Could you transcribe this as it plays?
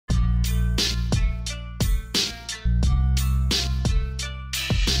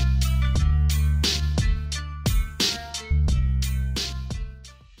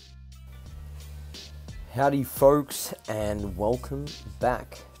Howdy folks, and welcome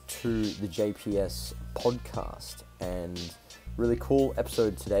back to the JPS podcast, and really cool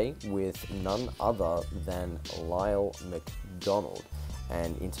episode today with none other than Lyle McDonald.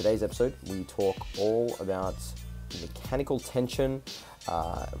 And in today's episode we talk all about mechanical tension,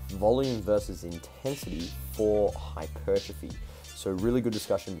 volume versus intensity for hypertrophy. So really good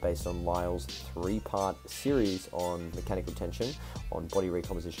discussion based on Lyle's 3-part series on mechanical tension on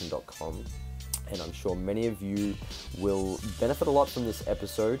bodyrecomposition.com. And I'm sure many of you will benefit a lot from this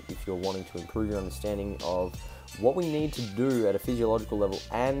episode if you're wanting to improve your understanding of what we need to do at a physiological level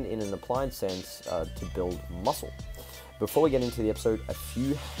and in an applied sense to build muscle. Before we get into the episode, a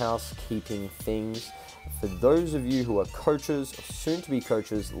few housekeeping things. For those of you who are coaches, or soon to be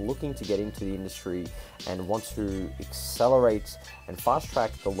coaches, looking to get into the industry and want to accelerate and fast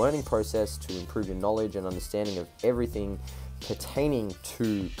track the learning process to improve your knowledge and understanding of everything pertaining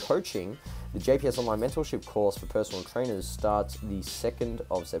to coaching, the JPS Online Mentorship course for personal trainers starts the 2nd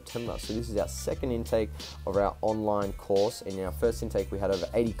of September. So this is our second intake of our online course. In our first intake, we had over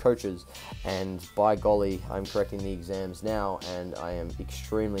 80 coaches, and by golly, I'm correcting the exams now, and I am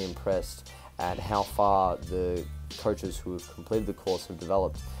extremely impressed at how far the coaches who have completed the course have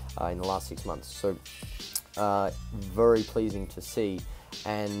developed in the last 6 months. So very pleasing to see.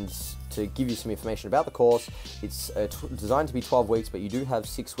 And to give you some information about the course, it's designed to be 12 weeks, but you do have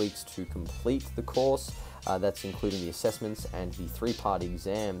 6 weeks to complete the course. That's including the assessments and the 3-part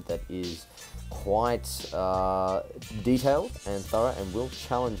exam that is quite detailed and thorough and will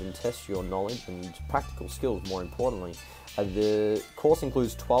challenge and test your knowledge and practical skills, more importantly. The course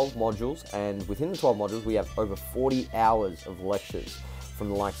includes 12 modules, and within the 12 modules we have over 40 hours of lectures from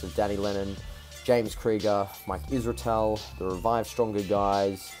the likes of Danny Lennon, James Krieger, Mike Israetel, the Revive Stronger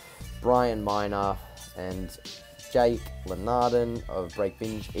guys, Brian Miner, and Jake Lenarden of Break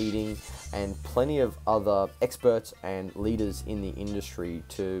Binge Eating, and plenty of other experts and leaders in the industry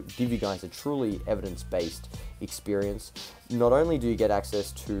to give you guys a truly evidence-based experience. Not only do you get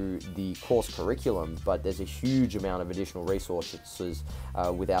access to the course curriculum, but there's a huge amount of additional resources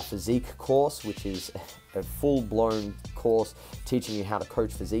with our Physique course, which is a full-blown course teaching you how to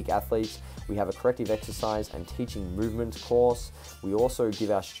coach physique athletes. We have a corrective exercise and teaching movement course. We also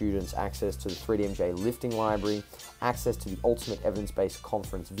give our students access to the 3DMJ lifting library, access to the Ultimate Evidence-Based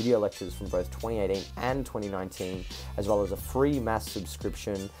Conference video lectures from both 2018 and 2019, as well as a free mass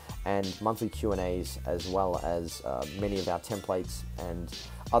subscription and monthly Q&As, as well as many of our templates and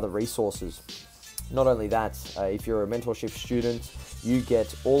other resources. Not only that, if you're a mentorship student, you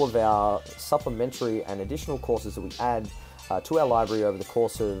get all of our supplementary and additional courses that we add to our library over the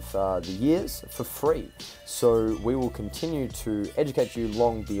course of the years for free. So we will continue to educate you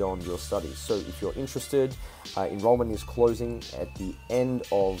long beyond your studies. So if you're interested, enrollment is closing at the end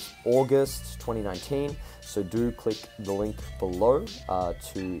of August 2019. So do click the link below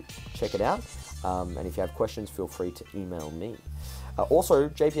to check it out. And if you have questions, feel free to email me. Also,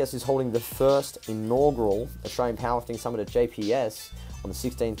 JPS is holding the first inaugural Australian Powerlifting Summit at JPS on the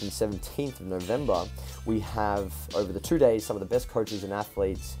 16th and 17th of November. We have, over the 2 days, some of the best coaches and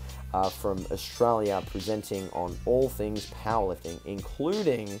athletes from Australia presenting on all things powerlifting,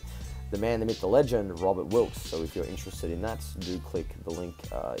 including the man, the myth, the legend, Robert Wilkes. So if you're interested in that, do click the link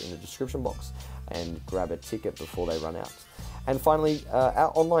in the description box and grab a ticket before they run out. And finally,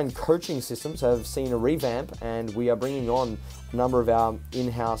 our online coaching systems have seen a revamp, and we are bringing on a number of our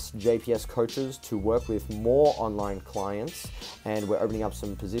in-house JPS coaches to work with more online clients, and we're opening up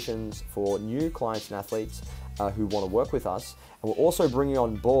some positions for new clients and athletes who want to work with us. And we're also bringing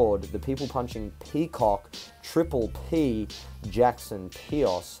on board the people-punching peacock, Triple P, Jackson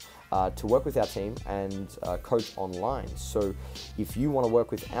Pios, to work with our team and coach online. So if you want to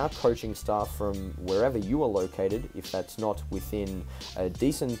work with our coaching staff from wherever you are located, if that's not within a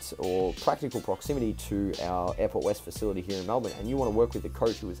decent or practical proximity to our Airport West facility here in Melbourne, and you want to work with a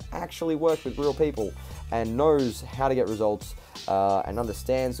coach who has actually worked with real people and knows how to get results and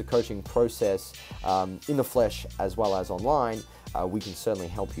understands the coaching process in the flesh as well as online, we can certainly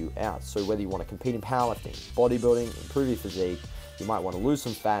help you out. So whether you want to compete in powerlifting, bodybuilding, improve your physique, you might want to lose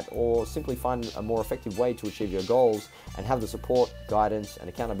some fat, or simply find a more effective way to achieve your goals and have the support, guidance, and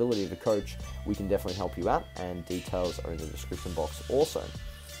accountability of a coach, we can definitely help you out, and details are in the description box also.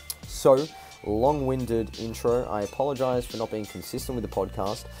 So, long-winded intro. I apologize for not being consistent with the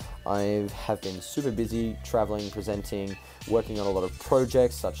podcast. I have been super busy traveling, presenting, working on a lot of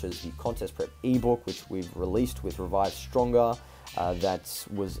projects such as the contest prep ebook, which we've released with Revive Stronger. That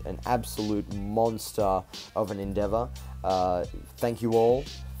was an absolute monster of an endeavor. Thank you all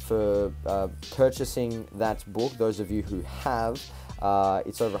for purchasing that book, those of you who have.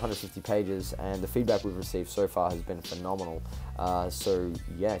 It's over 150 pages, and the feedback we've received so far has been phenomenal. So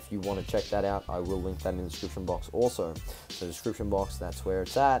yeah, if you want to check that out, I will link that in the description box also. So description box, that's where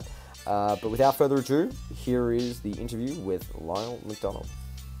it's at. But without further ado, here is the interview with Lyle McDonald.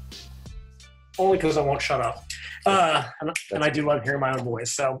 Only because I won't shut up. And I do love hearing my own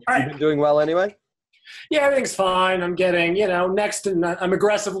voice. So, all right. You've been doing well anyway? Yeah, everything's fine. I'm getting, next to I'm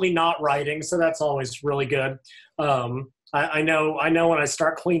aggressively not writing, so that's always really good. I know when I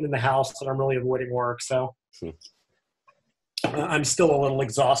start cleaning the house that I'm really avoiding work. So I'm still a little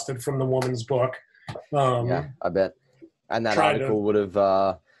exhausted from the woman's book. Yeah, I bet. And that article would have,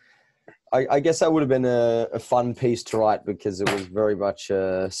 I guess that would have been a fun piece to write, because it was very much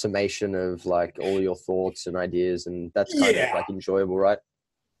a summation of like all your thoughts and ideas, and that's kind of like enjoyable, right?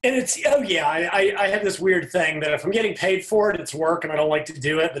 And it's, I have this weird thing that if I'm getting paid for it, it's work and I don't like to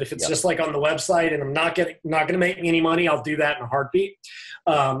do it. But if it's just like on the website and I'm not going to make me any money, I'll do that in a heartbeat.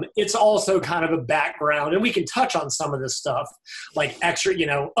 It's also kind of a background, and we can touch on some of this stuff, like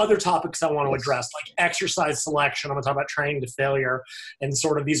other topics I want to address, like exercise selection. I'm going to talk about training to failure, and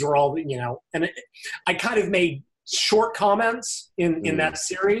sort of these are all, and I kind of made short comments in that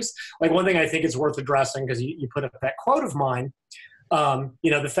series. Like one thing I think is worth addressing, because you put up that quote of mine,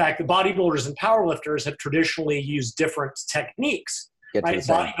 the fact that bodybuilders and powerlifters have traditionally used different techniques. Get to the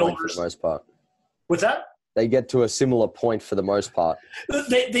same point for the most part. What's that? They get to a similar point for the most part.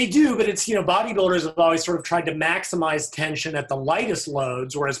 They do, but it's, bodybuilders have always sort of tried to maximize tension at the lightest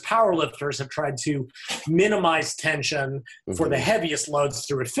loads, whereas powerlifters have tried to minimize tension for the heaviest loads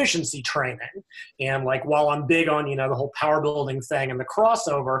through efficiency training. And like, while I'm big on, the whole power building thing and the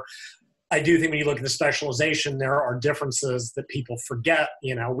crossover, I do think when you look at the specialization, there are differences that people forget.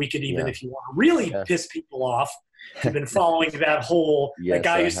 We could even, if you want to really piss people off, you've been following that whole, that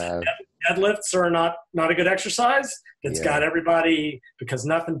guy who said deadlifts are not a good exercise. It's got everybody, because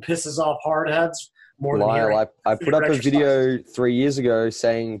nothing pisses off hardheads more than Lyle, I put up a video 3 years ago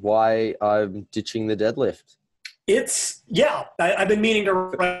saying why I'm ditching the deadlift. I've been meaning to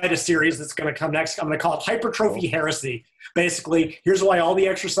write a series that's going to come next. I'm going to call it Hypertrophy Heresy. Basically, here's why all the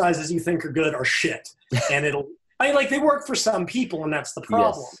exercises you think are good are shit. And they work for some people, and that's the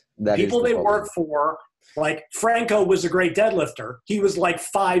problem. Yes, people they work for, like Franco was a great deadlifter. He was like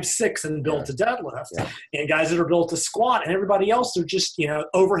 5'6" and built to deadlift. Yeah. And guys that are built to squat, and everybody else are just,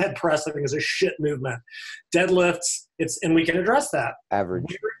 overhead press, I think, is a shit movement. Deadlifts, and we can address that.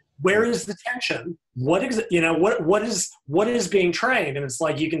 Average. Where is the tension? What is being trained? And it's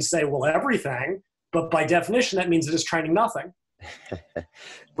like, you can say, well, everything, but by definition, that means it is training nothing.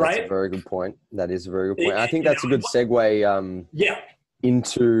 Right? That's a very good point. That is a very good point. I think that's a good segue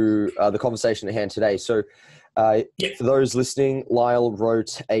into the conversation at hand today. So for those listening, Lyle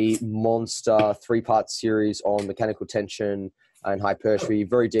wrote a monster 3-part series on mechanical tension and hypertrophy,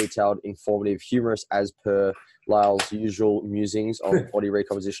 very detailed, informative, humorous, as per Lyle's usual musings on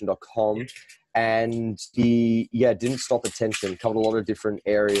bodyrecomposition.com. And he, didn't stop at tension, covered a lot of different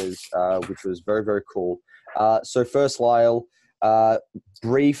areas, which was very, very cool. So first, Lyle,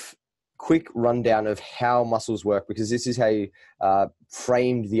 brief, quick rundown of how muscles work, because this is how you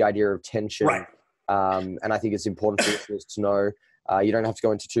framed the idea of tension. Right. And I think it's important for listeners to know. You don't have to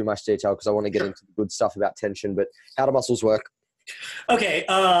go into too much detail, because I want to get into the good stuff about tension, but how do muscles work? Okay.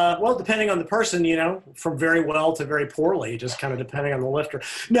 Well, depending on the person, from very well to very poorly, just kind of depending on the lifter.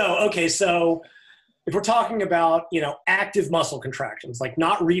 No. Okay. So if we're talking about, active muscle contractions, like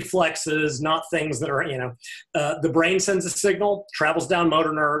not reflexes, not things that are, the brain sends a signal, travels down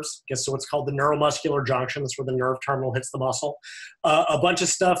motor nerves, gets to what's called the neuromuscular junction. That's where the nerve terminal hits the muscle. A bunch of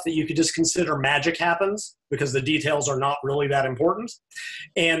stuff that you could just consider magic happens, because the details are not really that important,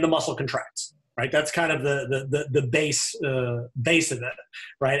 and the muscle contracts. Right, that's kind of the base of it,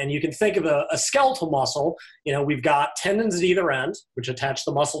 right? And you can think of a skeletal muscle. We've got tendons at either end, which attach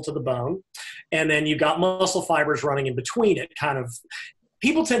the muscle to the bone, and then you've got muscle fibers running in between it. Kind of,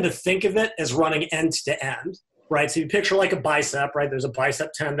 people tend to think of it as running end to end, right? So you picture like a bicep, right? There's a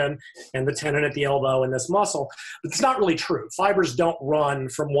bicep tendon and the tendon at the elbow and this muscle, but it's not really true. Fibers don't run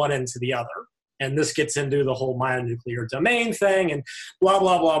from one end to the other. And this gets into the whole myonuclear domain thing and blah,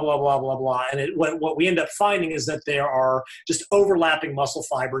 blah, blah, blah, blah, blah, blah. And what we end up finding is that there are just overlapping muscle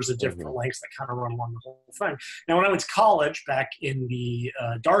fibers at different lengths that kind of run along the whole thing. Now, when I went to college back in the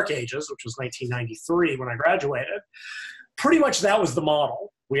dark ages, which was 1993 when I graduated, pretty much that was the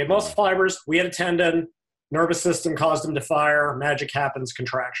model. We had muscle fibers, we had a tendon, nervous system caused them to fire, magic happens,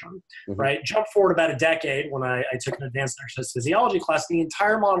 contraction, right? Jump forward about a decade when I took an advanced exercise physiology class, the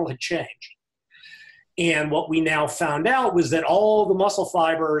entire model had changed. And what we now found out was that all the muscle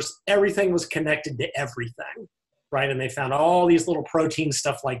fibers, everything was connected to everything. right? And they found all these little protein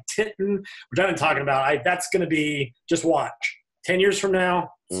stuff like titin, which I've been talking about. That's going to be, just watch, 10 years from now,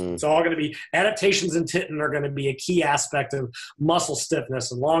 it's all going to be, adaptations in titin are going to be a key aspect of muscle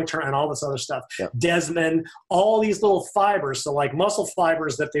stiffness and long-term and all this other stuff. Yep. Desmin, all these little fibers. So like muscle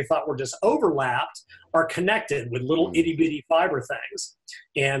fibers that they thought were just overlapped are connected with little itty bitty fiber things.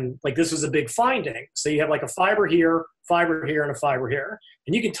 And like, this was a big finding. So you have like a fiber here, and a fiber here,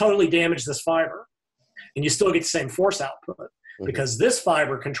 and you can totally damage this fiber and you still get the same force output. Because this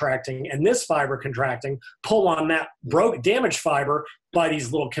fiber contracting and this fiber contracting pull on that damaged fiber by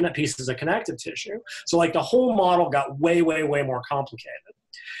these little pieces of connective tissue. So like the whole model got way, way, way more complicated.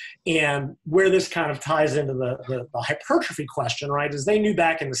 And where this kind of ties into the hypertrophy question, right, is they knew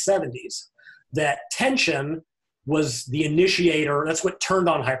back in the 70s that tension was the initiator. That's what turned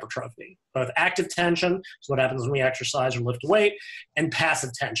on hypertrophy. Both active tension, is what happens when we exercise or lift weight, and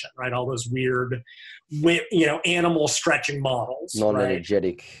passive tension, right? All those weird, animal stretching models.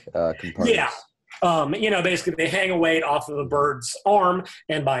 Non-energetic components. Yeah. Basically they hang a weight off of a bird's arm,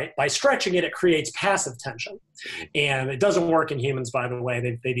 and by stretching it, it creates passive tension. And it doesn't work in humans, by the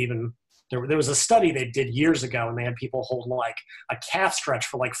way. There was a study they did years ago, and they had people hold like a calf stretch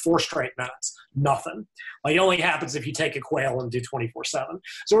for like 4 straight minutes. Nothing. Like, it only happens if you take a quail and do 24/7.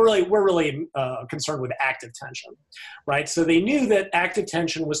 So we're really concerned with active tension, right? So they knew that active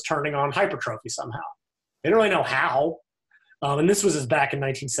tension was turning on hypertrophy somehow. They didn't really know how. And this was back in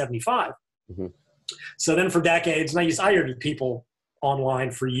 1975. So then for decades, and I interviewed people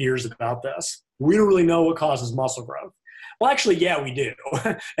online for years about this. We don't really know what causes muscle growth. Well, actually, yeah, we do.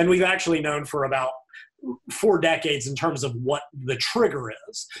 And we've actually known for about 4 decades in terms of what the trigger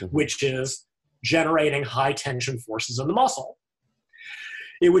is, which is generating high tension forces in the muscle.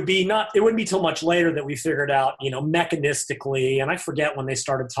 It wouldn't be till much later that we figured out, mechanistically, and I forget when they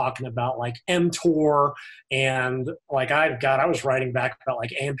started talking about like mTOR, and like I was writing back about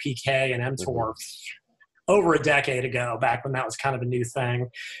like AMPK and mTOR over a decade ago, back when that was kind of a new thing.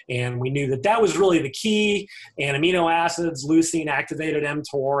 And we knew that was really the key, and amino acids, leucine activated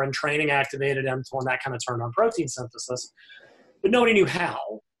mTOR and training activated mTOR, and that kind of turned on protein synthesis. But nobody knew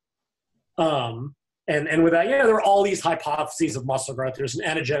how. And with that, there are all these hypotheses of muscle growth. There's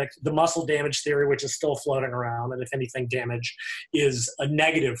the muscle damage theory, which is still floating around. And if anything, damage is a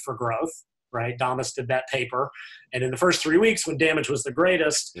negative for growth, right? Damas did that paper. And in the first 3 weeks, when damage was the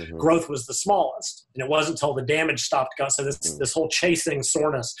greatest, growth was the smallest. And it wasn't until the damage stopped going. So this whole chasing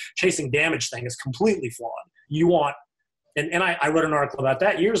soreness, chasing damage thing is completely flawed. You want, and I wrote an article about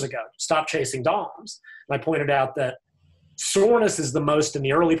that years ago, stop chasing DOMs. And I pointed out that soreness is the most in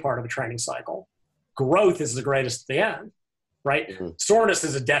the early part of a training cycle. Growth is the greatest at the end, right? Soreness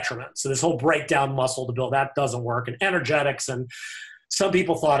is a detriment. So this whole breakdown muscle to build, that doesn't work. And energetics, and some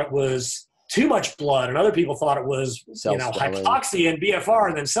people thought it was too much blood, and other people thought it was hypoxia and BFR,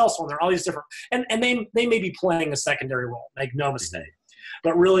 and then cell swelling. There are all these different, and they may be playing a secondary role, make no mistake.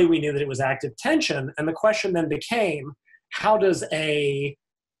 But really, we knew that it was active tension, and the question then became, how does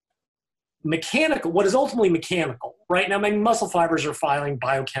what is ultimately mechanical, right? Now, muscle fibers are firing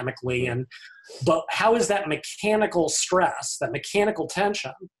biochemically, but how is that mechanical stress, that mechanical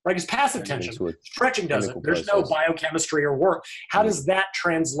tension, right? Because passive tension, stretching doesn't. There's no biochemistry or work. How does that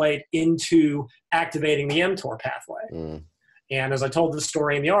translate into activating the mTOR pathway? And as I told the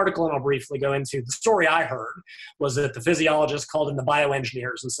story in the article, and I'll briefly go into the story I heard, was that the physiologist called in the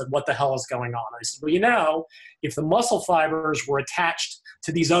bioengineers and said, what the hell is going on? I said, well, if the muscle fibers were attached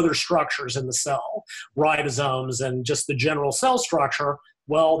to these other structures in the cell, ribosomes and just the general cell structure,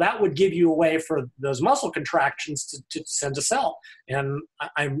 well, that would give you a way for those muscle contractions to send to cell. And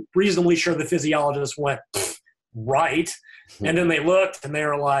I'm reasonably sure the physiologist went, right. And then they looked and they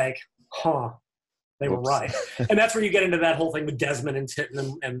were like, they were right. And that's where you get into that whole thing with Desmin and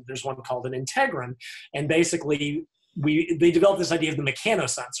titin, and there's one called an integrin. And basically, they developed this idea of the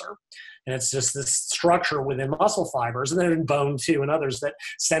mechanosensor. And it's just this structure within muscle fibers, and then in bone too, and others, that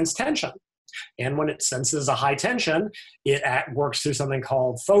sends tension. And when it senses a high tension, it works through something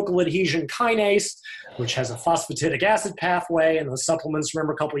called focal adhesion kinase, which has a phosphatidic acid pathway, and those supplements,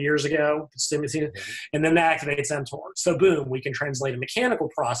 remember a couple of years ago, and then that activates mTOR. So boom, we can translate a mechanical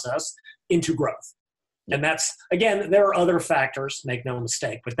process into growth. And that's, again, there are other factors, make no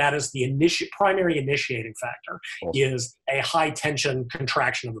mistake, but that is the primary initiating factor, is a high tension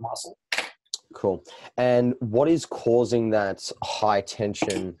contraction of the muscle. Cool. And what is causing that high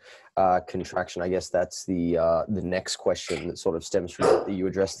tension contraction? I guess that's the next question that sort of stems from that you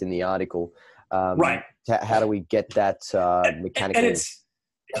addressed in the article. Right. How do we get that mechanical? And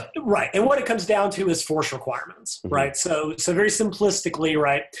Right. And what it comes down to is force requirements, right? So very simplistically,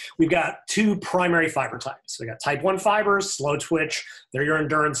 right, we've got two primary fiber types. We got type 1 fibers, slow twitch. They're your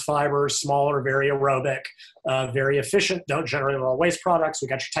endurance fibers, smaller, very aerobic, very efficient, don't generate a lot of waste products. We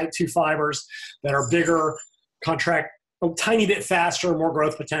got your type 2 fibers that are bigger, contract a tiny bit faster, more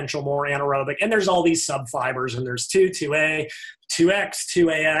growth potential, more anaerobic. And there's all these subfibers, and there's 2A, 2X,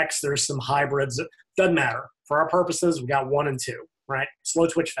 2AX. There's some hybrids. It doesn't matter. For our purposes, we got 1 and 2. Right? Slow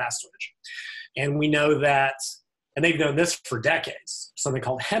twitch, fast twitch. And we know that, and they've known this for decades, something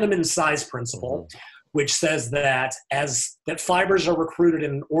called Henneman's size principle, which says that that fibers are recruited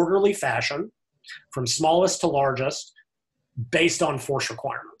in an orderly fashion from smallest to largest based on force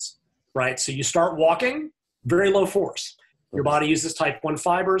requirements, right? So you start walking, very low force. Your body uses type 1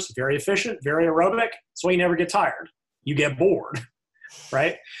 fibers, very efficient, very aerobic. That's why you never get tired. You get bored,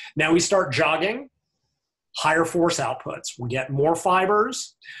 right? Now we start jogging, higher force outputs. We get more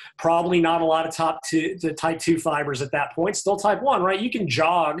fibers, probably not a lot of type 2 fibers at that point, still type 1, right? You can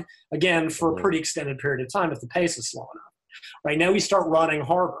jog, again, for a pretty extended period of time if the pace is slow enough. Right now we start running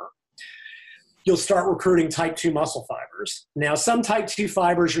harder. You'll start recruiting type 2 muscle fibers. Now, some type 2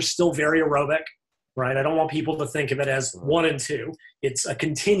 fibers are still very aerobic, right? I don't want people to think of it as 1 and 2. It's a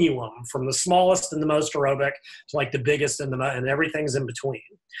continuum from the smallest and the most aerobic to like the biggest and everything's in between.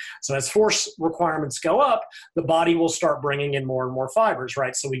 So as force requirements go up, the body will start bringing in more and more fibers,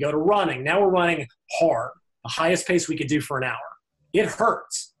 right? So we go to running. Now we're running hard, the highest pace we could do for an hour. It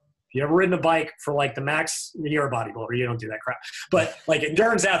hurts. If you ever ridden a bike for like the max, you're a bodybuilder, you don't do that crap. But like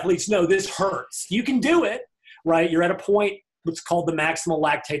endurance athletes know this hurts. You can do it, right? You're at a point what's called the maximal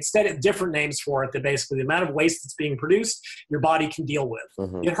lactate state, different names for it, that basically the amount of waste that's being produced, your body can deal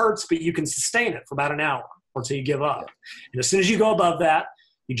with. It hurts, but you can sustain it for about an hour until you give up. And as soon as you go above that,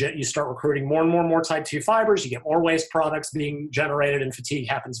 you start recruiting more and more type 2 fibers, you get more waste products being generated, and fatigue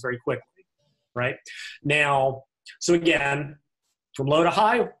happens very quickly, right? Now, so again, from low to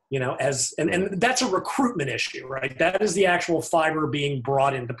high, and that's a recruitment issue, right? That is the actual fiber being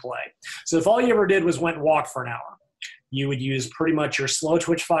brought into play. So if all you ever did was went and walked for an hour, you would use pretty much your slow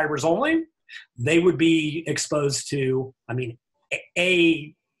twitch fibers only. They would be exposed to,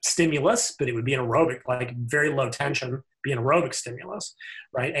 a stimulus, but it would be an aerobic, like very low tension, be an aerobic stimulus,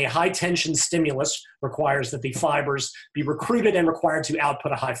 right? A high tension stimulus requires that the fibers be recruited and required to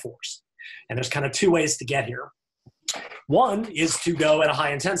output a high force. And there's kind of 2 ways to get here. One is to go at a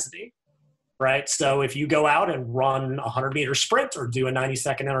high intensity, right? So if you go out and run a 100-meter sprint or do a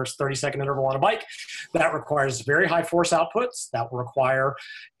 90-second or 30-second interval on a bike, that requires very high force outputs. That will require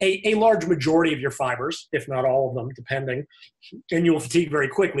a large majority of your fibers, if not all of them, depending, and you will fatigue very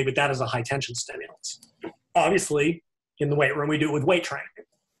quickly, but that is a high-tension stimulus. Obviously, in the weight room, we do it with weight training.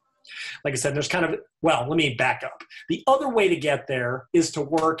 Like I said, there's let me back up. The other way to get there is to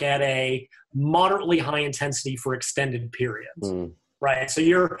work at a moderately high intensity for extended periods. Right. So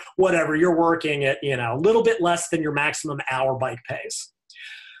you're working at, a little bit less than your maximum hour bike pace.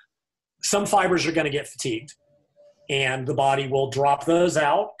 Some fibers are going to get fatigued, and the body will drop those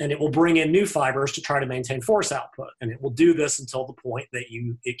out, and it will bring in new fibers to try to maintain force output. And it will do this until the point that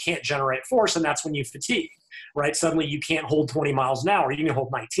it can't generate force, and that's when you fatigue, right? Suddenly you can't hold 20 miles an hour. You can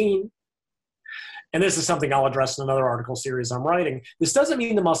hold 19. And this is something I'll address in another article series I'm writing. This doesn't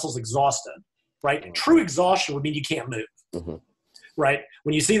mean the muscle's exhausted, right? True exhaustion would mean you can't move. Right?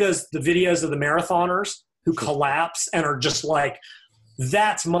 When you see the videos of the marathoners who collapse and are just like,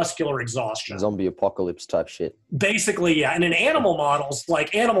 that's muscular exhaustion. Zombie apocalypse type shit. Basically, yeah. And in animal models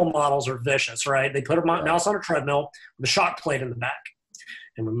are vicious, right? They put a mouse on a treadmill with a shock plate in the back.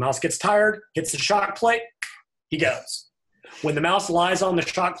 And when the mouse gets tired, hits the shock plate, he goes. When the mouse lies on the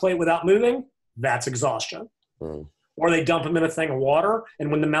shock plate without moving, that's exhaustion. Or they dump him in a thing of water,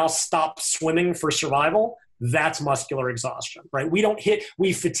 and when the mouse stops swimming for survival, that's muscular exhaustion, right?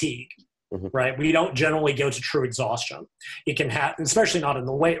 We fatigue, right? We don't generally go to true exhaustion. It can happen, especially not in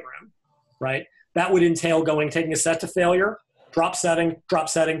the weight room, right? That would entail taking a set to failure, drop setting.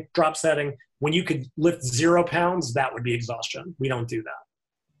 When you could lift 0 pounds, that would be exhaustion. We don't do that.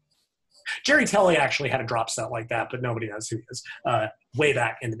 Jerry Telly actually had a drop set like that, but nobody knows who he is, way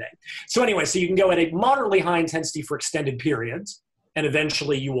back in the day. So anyway, so you can go at a moderately high intensity for extended periods, and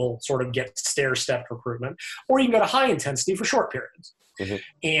eventually you will sort of get stair-step recruitment, or you can go to high intensity for short periods.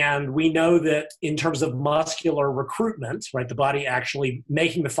 And we know that in terms of muscular recruitment, right, the body actually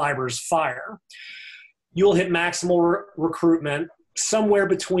making the fibers fire, you'll hit maximal recruitment somewhere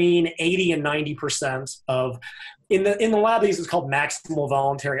between 80 and 90% of, in the lab, these is called maximal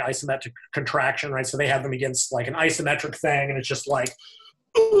voluntary isometric contraction, right? So they have them against like an isometric thing, and it's just like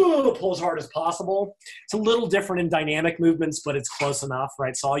pull as hard as possible. It's a little different in dynamic movements, but it's close enough,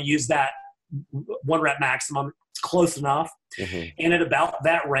 right? So I'll use that 1 rep maximum. It's close enough. And at about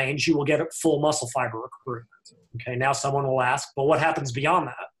that range, you will get a full muscle fiber recruitment. Okay, now someone will ask, well, what happens beyond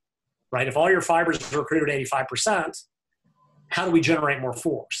that, right? If all your fibers are recruited at 85%, how do we generate more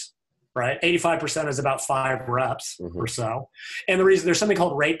force, right? 85% is about 5 reps or so. And the reason, there's something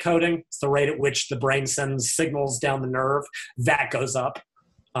called rate coding. It's the rate at which the brain sends signals down the nerve. That goes up.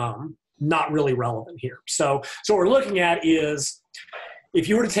 Not really relevant here. So what we're looking at is, if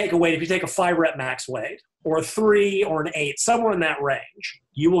you were to take a weight, if you take a 5 rep max weight, or a 3 or an 8, somewhere in that range,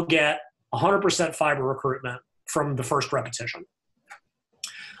 you will get 100% fiber recruitment from the first repetition.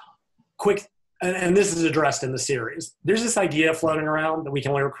 Quick, and this is addressed in the series. There's this idea floating around that we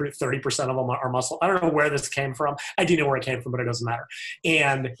can only recruit 30% of our muscle. I don't know where this came from. I do know where it came from, but it doesn't matter.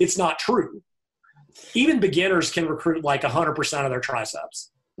 And it's not true. Even beginners can recruit like 100% of their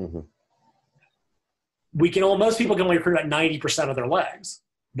triceps. Most people can only recruit about 90% of their legs,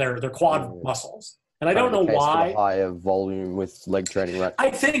 their quad muscles. And I don't know why. For the higher volume with leg training, right?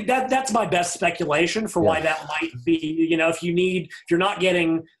 I think that's my best speculation for why that might be. You know, if you're not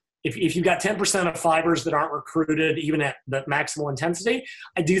getting, if you've got 10% of fibers that aren't recruited even at the maximal intensity,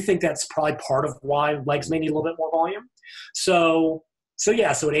 I do think that's probably part of why legs may need a little bit more volume. So at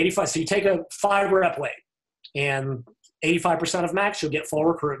 85, so you take a 5 rep weight and 85% of max, you'll get full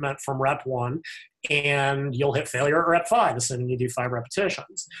recruitment from rep 1, and you'll hit failure at rep 5, assuming you do 5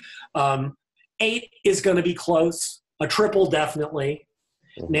 repetitions. 8 is going to be close. A triple, definitely.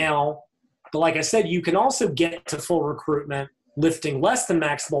 Now, but like I said, you can also get to full recruitment lifting less than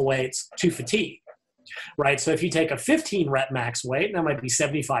maximal weights to fatigue, right? So if you take a 15 rep max weight, that might be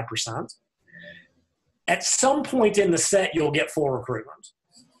 75%. At some point in the set, you'll get full recruitment,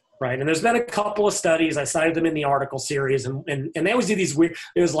 right? And there's been a couple of studies. I cited them in the article series, and they always do these weird,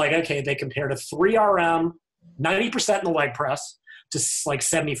 it was like, okay, they compared a 3 RM, 90% in the leg press to like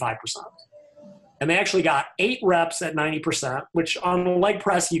 75%. And they actually got 8 reps at 90%, which on a leg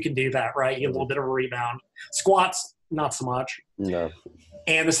press, you can do that, right? You get a little bit of a rebound. Squats, not so much. No.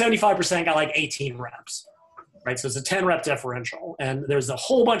 And the 75% got like 18 reps, right? So it's a 10 rep differential. And there's a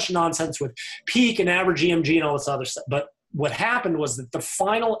whole bunch of nonsense with peak and average EMG and all this other stuff. But what happened was that the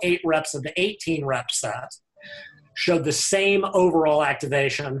final 8 reps of the 18 rep set showed the same overall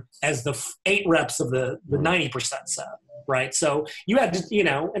activation as the 8 reps of the 90% set, right? So you had to,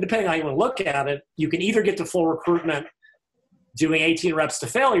 and depending on how you want to look at it, you can either get to full recruitment doing 18 reps to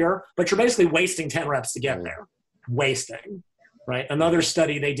failure, but you're basically wasting 10 reps to get there. Wasting, right? Another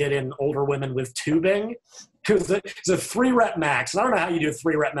study they did in older women with tubing, it's a 3 rep max. And I don't know how you do a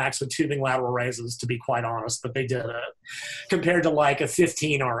 3 rep max with tubing lateral raises, to be quite honest, but they did it compared to like a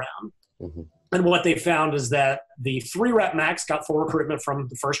 15 RM. And what they found is that the 3 rep max got full recruitment from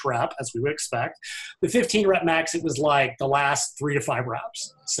the first rep, as we would expect. The 15 rep max, it was like the last 3 to 5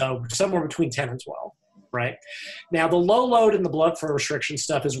 reps. So somewhere between 10 and 12, right? Now, the low load and the blood flow restriction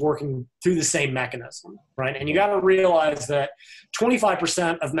stuff is working through the same mechanism, right? And you got to realize that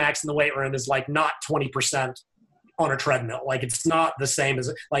 25% of max in the weight room is like not 20% on a treadmill. Like it's not the same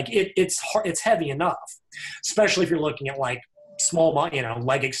as, like it's heavy enough, especially if you're looking at like small,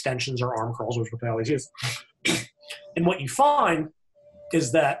 leg extensions or arm curls, which they always use. And what you find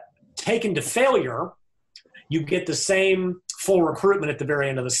is that taken to failure, you get the same full recruitment at the very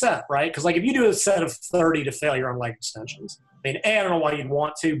end of the set, right? Because like if you do a set of 30 to failure on leg extensions, I don't know why you'd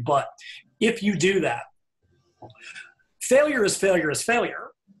want to, but if you do that, failure is failure is failure,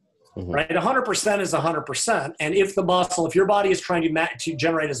 right? 100% is 100%. And if your body is trying to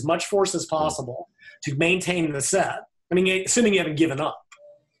generate as much force as possible to maintain the set, assuming you haven't given up.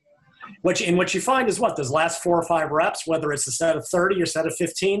 What you find is those last 4 or 5 reps, whether it's a set of 30 or a set of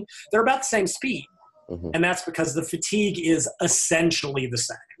 15, they're about the same speed. And that's because the fatigue is essentially the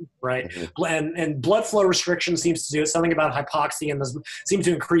same, right? And blood flow restriction seems to do it. Something about hypoxia and seems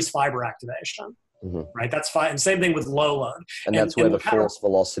to increase fiber activation, right? That's fine. And same thing with low load. And that's where the force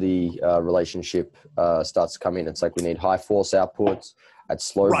velocity relationship starts to come in. It's like we need high force outputs at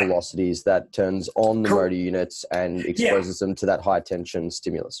slow velocities that turns on the motor units and exposes them to that high tension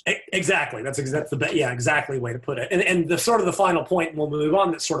stimulus. Exactly. That's exactly the way to put it. And the sort of the final point, and we'll move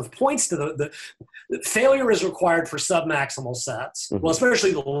on, that sort of points to the failure is required for submaximal sets, well,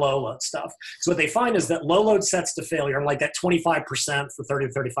 especially the low load stuff. So what they find is that low load sets to failure, like that 25% for 30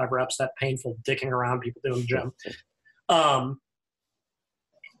 to 35 reps, that painful dicking around people do in the gym.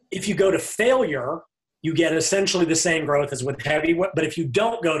 If you go to failure, you get essentially the same growth as with heavy, but if you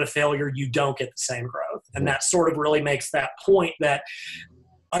don't go to failure, you don't get the same growth. And that sort of really makes that point that,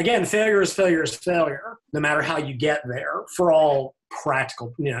 again, failure is failure is failure, no matter how you get there for all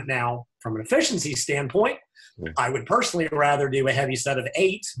practical, now from an efficiency standpoint, I would personally rather do a heavy set of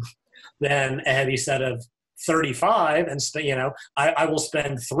 8 than a heavy set of 35, and I will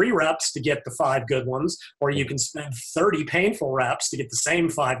spend 3 reps to get the 5 good ones, or you can spend 30 painful reps to get the same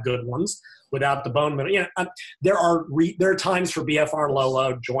 5 good ones without the bone middle. There are times for BFR low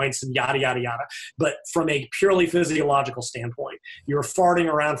load joints and yada yada yada, but from a purely physiological standpoint, you're farting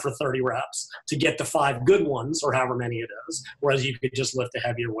around for 30 reps to get the 5 good ones, or however many it is, whereas you could just lift a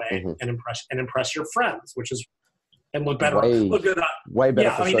heavier weight and impress your friends, and look better. Look good. Way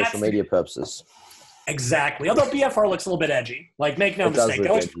better for social media purposes. Exactly. Although BFR looks a little bit edgy. Like, make no mistake,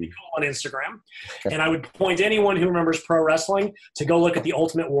 that looks pretty cool on Instagram. And I would point anyone who remembers pro wrestling to go look at the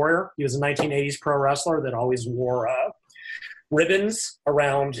Ultimate Warrior. He was a 1980s pro wrestler that always wore ribbons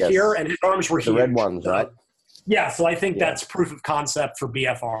around here, and his arms were huge. The red ones, right? Yeah, so I think that's proof of concept for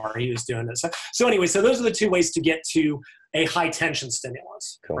BFR. He was doing this. So anyway, those are the 2 ways to get to a high-tension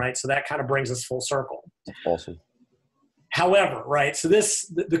stimulus, right? So that kind of brings us full circle. Awesome. However, right, so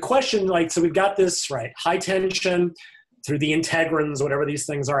the question, so we've got this, right, high tension through the integrins, whatever these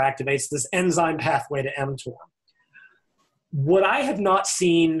things are, activates this enzyme pathway to mTOR. What I have not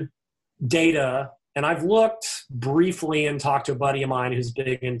seen data, and I've looked briefly and talked to a buddy of mine who's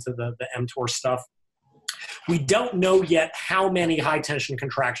big into the mTOR stuff, we don't know yet how many high tension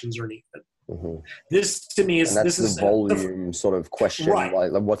contractions are needed. This to me is the volume sort of question, right?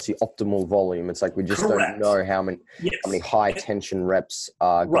 Like what's the optimal volume? It's like we just don't know how many high tension reps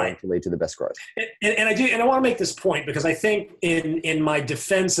are going to lead to the best growth. And I want to make this point because I think in my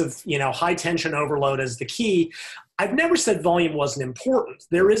defense of high tension overload as the key, I've never said volume wasn't important.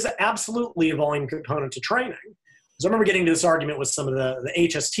 There is absolutely a volume component to training. So I remember getting to this argument with some of the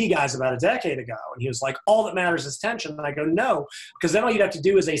HST guys about a decade ago, and he was like, all that matters is tension. And I go, no, because then all you'd have to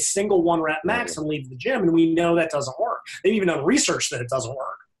do is a single 1 rep max and leave the gym, and we know that doesn't work. They've even done research that it doesn't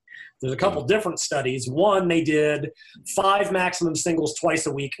work. There's a couple different studies. One, they did 5 maximum singles twice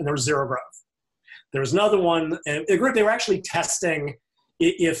a week, and there was 0 growth. There was another one, a group, they were actually testing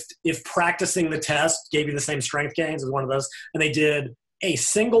if practicing the test gave you the same strength gains as one of those, and they did a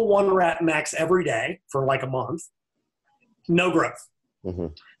single 1 rep max every day for like a month. No growth.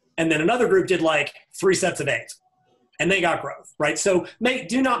 And then another group did like 3 sets of 8, and they got growth, right? So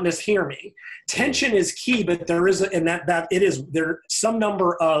do not mishear me. Tension is key, but there is some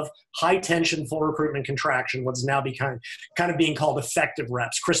number of high tension full recruitment contraction, what's now kind of being called effective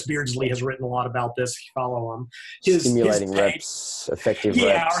reps. Chris Beardsley has written a lot about this. If you follow him, stimulating reps, effective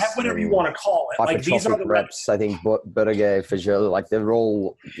reps, or whatever you want to call it. Like these are the reps. I think Berger, Fajel, like they're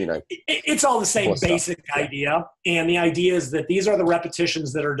all It's all the same basic idea, and the idea is that these are the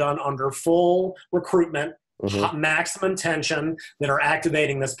repetitions that are done under full recruitment. Maximum tension that are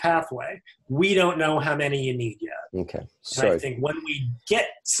activating this pathway. We don't know how many you need yet. Okay. So I think when we get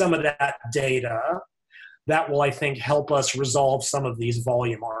some of that data, that will, I think, help us resolve some of these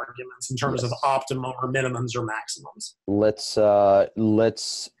volume arguments in terms of optimum or minimums or maximums.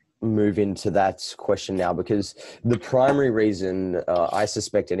 Let's move into that question now, because the primary reason I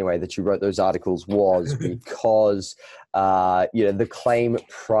suspect anyway that you wrote those articles was because the claim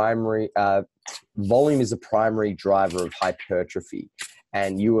primary volume is a primary driver of hypertrophy,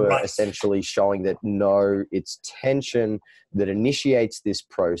 and you were essentially showing that no, it's tension that initiates this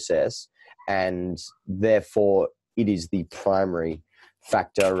process, and therefore it is the primary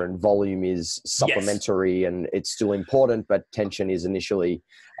factor, and volume is supplementary, and it's still important, but tension is initially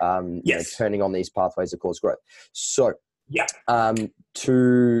turning on these pathways that cause growth. So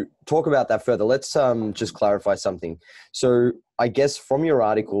to talk about that further, let's just clarify something. So I guess from your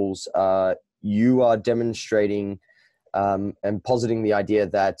articles, you are demonstrating and positing the idea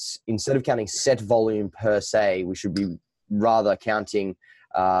that instead of counting set volume per se, we should be rather counting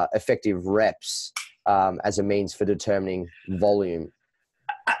effective reps as a means for determining volume.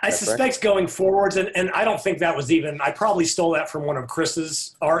 I suspect going forwards, and I don't think that was even, I probably stole that from one of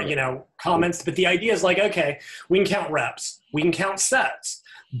Chris's comments, but the idea is like, okay, we can count reps, we can count sets,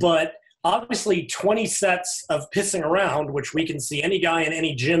 but obviously 20 sets of pissing around, which we can see any guy in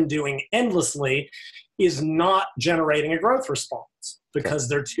any gym doing endlessly, is not generating a growth response because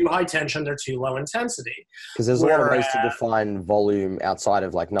they're too high tension, they're too low intensity. Because there's a lot of ways to define volume outside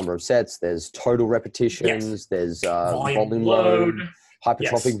of like number of sets. There's total repetitions, there's volume load,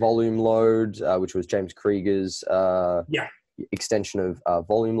 hypertrophic volume load, which was James Krieger's extension of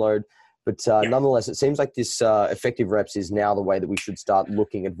volume load. But nonetheless, it seems like this effective reps is now the way that we should start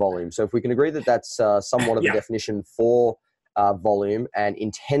looking at volume. So if we can agree that that's somewhat of a definition for volume, and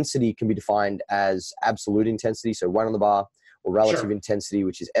intensity can be defined as absolute intensity, so 1 on the bar, or relative intensity,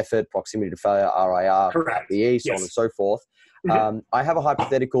 which is effort, proximity to failure, RIR, VE, so on and so forth. I have a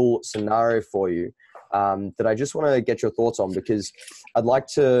hypothetical scenario for you that I just want to get your thoughts on, because I'd like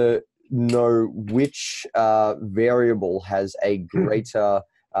to know which variable has a greater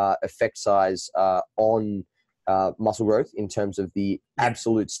effect size on muscle growth in terms of the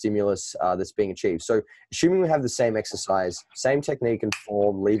absolute stimulus that's being achieved. So assuming we have the same exercise, same technique and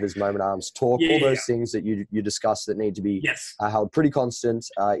form, levers, moment arms, torque, all those things that you discussed that need to be held pretty constant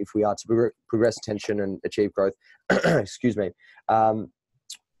if we are to progress tension and achieve growth. Excuse me.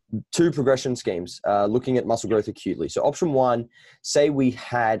 Two progression schemes looking at muscle growth acutely. So option one, say we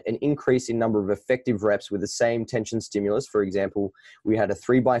had an increase in number of effective reps with the same tension stimulus. For example, we had a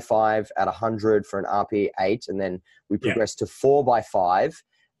 3x5 at 100 for an RPE 8, and then we progressed to 4x5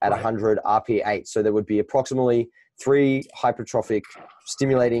 at 100 RPE 8. So there would be approximately 3 hypertrophic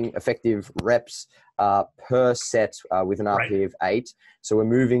stimulating effective reps per set with an RPE of 8. So we're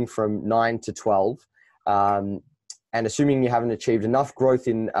moving from 9 to 12. And assuming you haven't achieved enough growth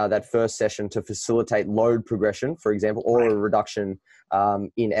in that first session to facilitate load progression, for example, or a reduction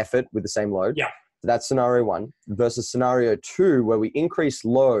in effort with the same load. So that's scenario one, versus scenario two, where we increase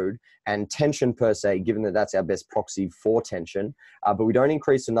load and tension per se, given that that's our best proxy for tension, but we don't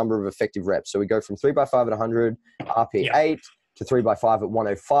increase the number of effective reps. So we go from 3x5 at 100 RP 8 to 3x5 at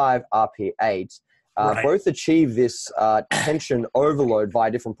 105 RP 8. Both achieve this tension overload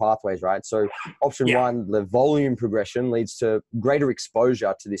via different pathways, right? So option one, the volume progression leads to greater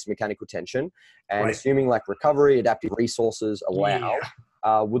exposure to this mechanical tension, and assuming like recovery, adaptive resources allow,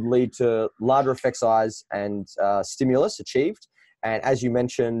 would lead to larger effect size and stimulus achieved. And as you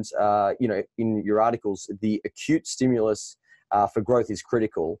mentioned, in your articles, the acute stimulus for growth is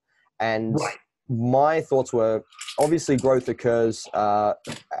critical. And my thoughts were, obviously growth occurs,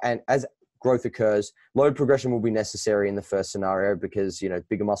 and as growth occurs, load progression will be necessary in the first scenario because,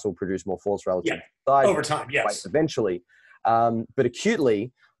 bigger muscle produce more force relative to size. Over time, eventually. But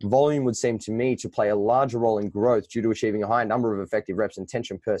acutely, volume would seem to me to play a larger role in growth due to achieving a higher number of effective reps and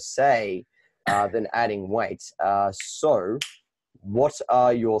tension per se than adding weight. So what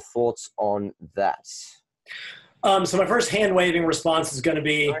are your thoughts on that? So my first hand-waving response is going to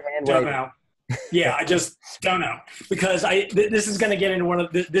be, don't know. I just don't know, because this is going to get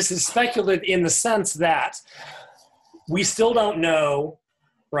into this is speculative in the sense that we still don't know,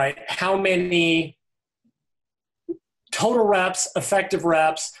 right, how many total reps, effective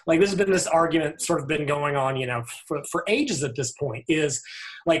reps. Like, this has been this argument sort of been going on, for ages at this point, is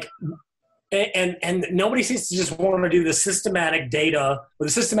like, and nobody seems to just want to do the systematic data or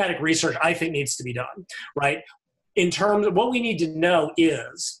the systematic research I think needs to be done, right? In terms of what we need to know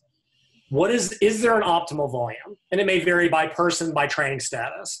is there an optimal volume? And it may vary by person, by training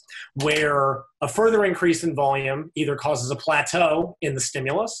status, where a further increase in volume either causes a plateau in the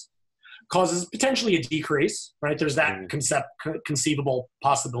stimulus, causes potentially a decrease, right? There's that conceivable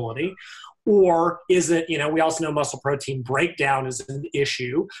possibility. Or is it, we also know muscle protein breakdown is an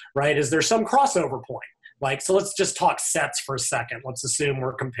issue, right? Is there some crossover point? So let's just talk sets for a second. Let's assume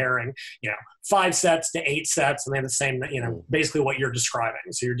we're comparing, 5 sets to 8 sets, and they have the same, basically what you're describing.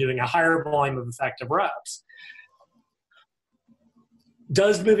 So you're doing a higher volume of effective reps.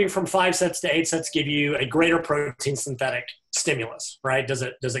 Does moving from 5 sets to 8 sets give you a greater protein synthetic stimulus, right? Does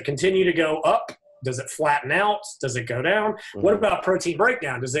it continue to go up? Does it flatten out? Does it go down? What about protein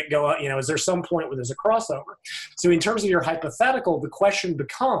breakdown? Does it go up? Is there some point where there's a crossover? So in terms of your hypothetical, the question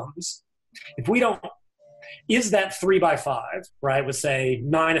becomes, is that 3x5, right, with say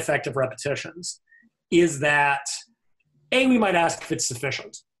 9 effective repetitions, is that, we might ask if it's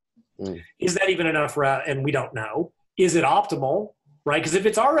sufficient. Is that even enough and we don't know. Is it optimal, right? Because if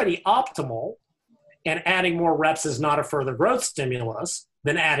it's already optimal and adding more reps is not a further growth stimulus,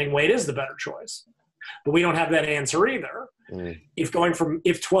 then adding weight is the better choice. But we don't have that answer either. If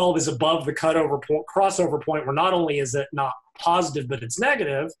 12 is above the crossover point where not only is it not positive, but it's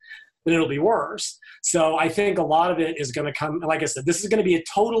negative, then it'll be worse. So I think a lot of it is going to come, like I said, this is going to be I'm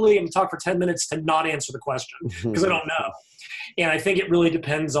going to talk for 10 minutes to not answer the question because I don't know. And I think it really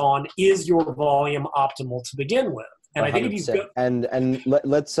depends on, is your volume optimal to begin with? And 100%. I think if you go,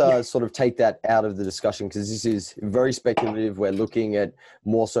 let's sort of take that out of the discussion, because this is very speculative. We're looking at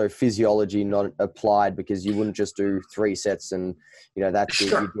more so physiology, not applied, because you wouldn't just do 3 sets and that's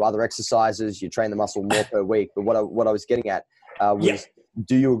it. You do other exercises, you train the muscle more per week. But what I was getting at was,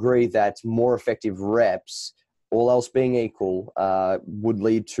 do you agree that more effective reps, all else being equal, would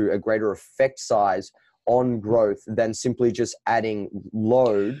lead to a greater effect size on growth than simply just adding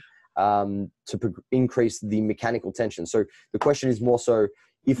load to increase the mechanical tension? So the question is more so,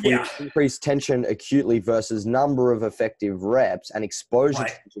 if we increase tension acutely versus number of effective reps and exposure to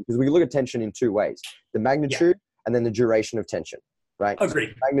tension, because we look at tension in 2 ways: the magnitude and then the duration of tension, right? Agreed.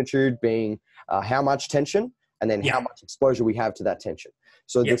 So magnitude being how much tension, and then how much exposure we have to that tension.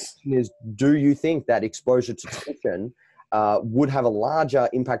 So the question is, do you think that exposure to tension would have a larger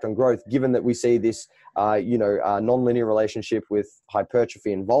impact on growth, given that we see this, non-linear relationship with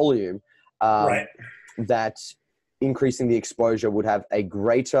hypertrophy and volume, that increasing the exposure would have a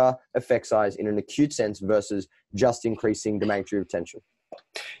greater effect size in an acute sense versus just increasing the magnitude of tension?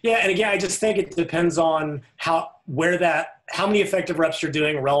 Yeah, and again, I just think it depends on how many effective reps you're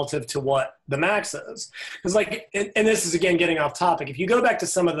doing relative to what the max is. Because and this is again getting off topic. If you go back to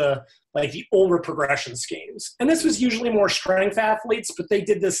some of the older progression schemes, and this was usually more strength athletes, but they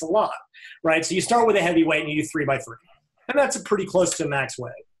did this a lot, right? So you start with a heavy weight and you do 3x3, and that's a pretty close to max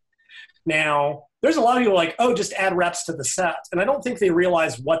weight. Now, there's a lot of people like, oh, just add reps to the set, and I don't think they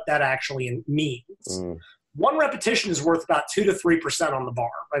realize what that actually means. One repetition is worth about 2 to 3% on the bar,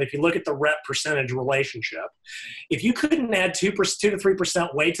 right? If you look at the rep percentage relationship, if you couldn't add 2 to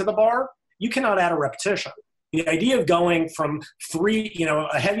 3% weight to the bar, you cannot add a repetition. The idea of going from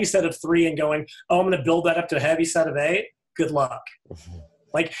a heavy set of 3 and going, oh, I'm going to build that up to a heavy set of 8, good luck.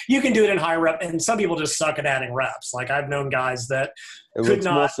 You can do it in high rep, and some people just suck at adding reps. I've known guys that it's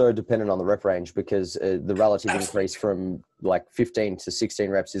more so dependent on the rep range, because the relative increase from 15 to 16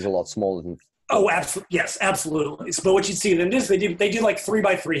 reps is a lot smaller than. Oh, absolutely. Yes, absolutely. But what you'd see them is they do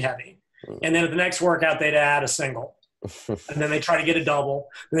 3x3 heavy. And then at the next workout, they'd add a single. And then they try to get a double.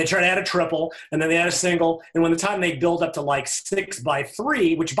 And they try to add a triple. And then they add a single. And when the time they build up to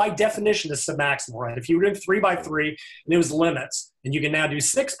 6x3, which by definition is submaximal, right? If you were doing 3x3 and it was limits, and you can now do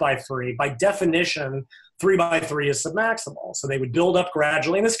 6x3, by definition, 3x3 is submaximal. So they would build up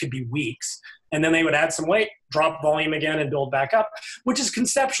gradually, and this could be weeks. And then they would add some weight, drop volume again, and build back up, which is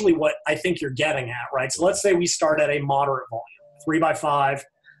conceptually what I think you're getting at, right? So let's say we start at a moderate volume, 3x5,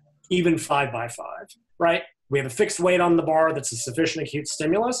 even 5x5, right? We have a fixed weight on the bar that's a sufficient acute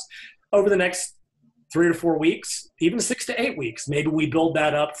stimulus. Over the next 3 to 4 weeks, even 6 to 8 weeks, maybe we build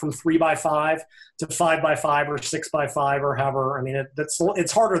that up from 3x5 to 5x5 or 6x5 or however. I mean,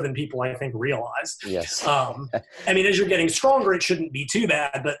 it's harder than people, I think, realize. Yes. As you're getting stronger, it shouldn't be too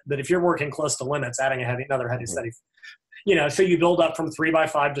bad. But if you're working close to limits, adding another heavy steady, so you build up from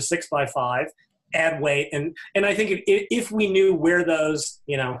 3x5 to 6x5, add weight, and I think if we knew where those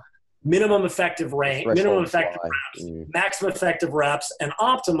minimum effective range, minimum effective reps, maximum effective reps, and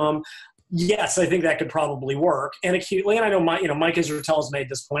optimum. Yes, I think that could probably work. And acutely, and I know Mike Israetel has made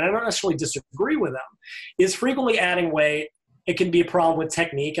this point, I don't necessarily disagree with him, is frequently adding weight, it can be a problem with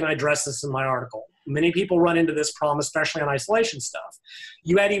technique, and I address this in my article. Many people run into this problem, especially on isolation stuff.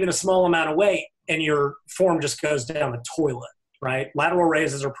 You add even a small amount of weight, and your form just goes down the toilet, right? Lateral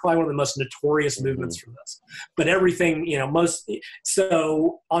raises are probably one of the most notorious movements for this. But everything,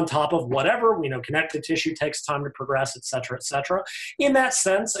 so on top of whatever, connective tissue takes time to progress, et cetera, et cetera. In that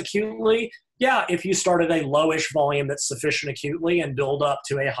sense, acutely, yeah, if you start at a lowish volume that's sufficient acutely and build up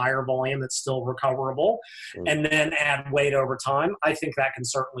to a higher volume that's still recoverable and then add weight over time, I think that can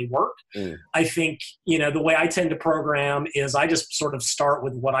certainly work. I think, the way I tend to program is I just sort of start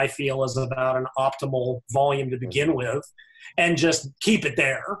with what I feel is about an optimal volume to begin with, and just keep it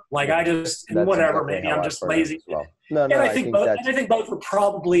there. Whatever, maybe I'm just lazy. Well. I think both would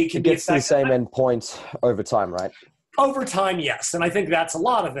probably can be effective. The same end point over time, right? Over time, yes. And I think that's a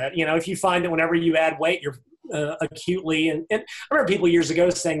lot of it. If you find that whenever you add weight, you're acutely, and I remember people years ago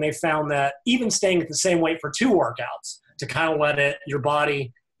saying they found that even staying at the same weight for 2 workouts to kind of let your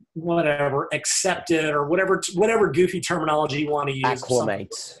body, accept it, or whatever goofy terminology you want to use.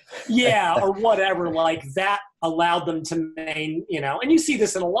 Acclimate. Yeah, or whatever, that allowed them to and you see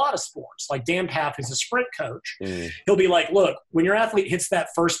this in a lot of sports. Like Dan Paff, who's a sprint coach, he'll be like, look, when your athlete hits that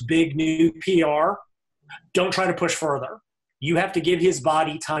first big new PR, don't try to push further. You have to give his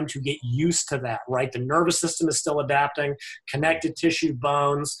body time to get used to that, right? The nervous system is still adapting, connective tissue,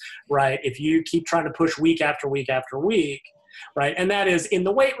 bones, right? If you keep trying to push week after week after week, right? And that is, in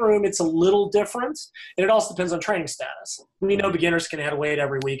the weight room, it's a little different. And it also depends on training status. We know beginners can add weight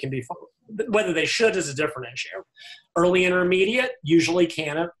every week and be fun. Whether they should is a different issue. Early intermediate usually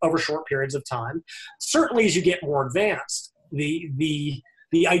can over short periods of time. Certainly as you get more advanced, the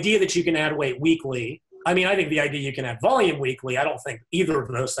idea that you can add weight weekly, I think the idea you can add volume weekly, I don't think either of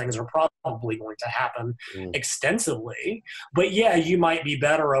those things are probably going to happen extensively. But yeah, you might be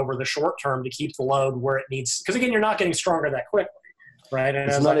better over the short term to keep the load where it needs, because again, you're not getting stronger that quickly, right? And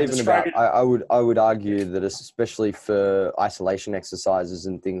it's not even about, I would argue that especially for isolation exercises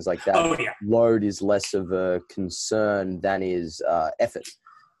and things like that, load is less of a concern than is effort.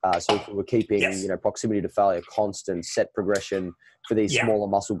 So if we're keeping, proximity to failure constant, set progression for these smaller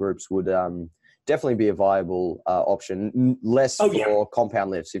muscle groups would, definitely be a viable option. Less for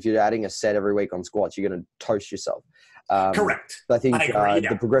compound lifts. If you're adding a set every week on squats, you're going to toast yourself. Correct. I think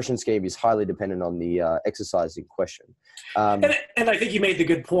the progression scheme is highly dependent on the exercise in question. And I think you made the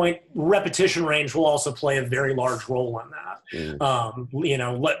good point. Repetition range will also play a very large role in that.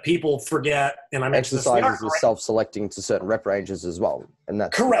 Let people forget, and I mentioned exercises are self-selecting to certain rep ranges as well. And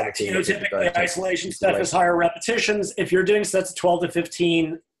that's correct. Typically isolation stuff is higher repetitions. If you're doing sets of 12 to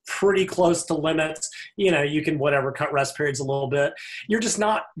 15, pretty close to limits, you can cut rest periods a little bit. You're just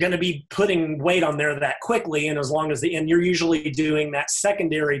not going to be putting weight on there that quickly. And as long as and you're usually doing that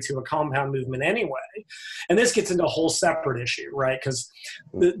secondary to a compound movement anyway. And this gets into a whole separate issue, right? Because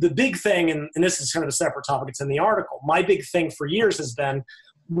the big thing, and this is kind of a separate topic, it's in the article. My big thing for years has been,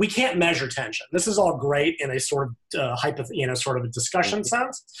 we can't measure tension. This is all great in a sort of sort of a discussion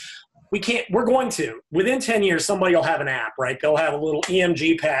sense. We're going to. Within 10 years, somebody will have an app, right? They'll have a little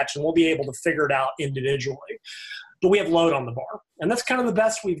EMG patch and we'll be able to figure it out individually. But we have load on the bar. And that's kind of the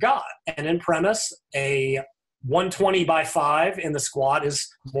best we've got. And in premise, a 120 by 5 in the squat is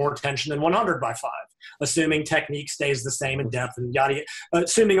more tension than 100 by 5, assuming technique stays the same in depth and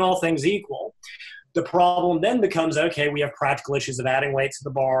assuming all things equal. The problem then becomes, okay, we have practical issues of adding weight to the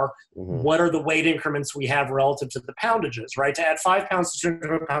bar. Mm-hmm. What are the weight increments we have relative to the poundages, right? To add 5 pounds to a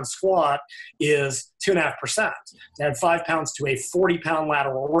 200-pound squat is 2.5%. To add 5 pounds to a 40-pound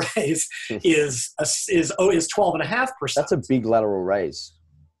lateral raise is 12.5%. That's a big lateral raise.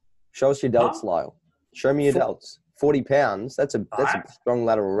 Show us your delts, Lyle. Show me your delts. 40 pounds. That's a strong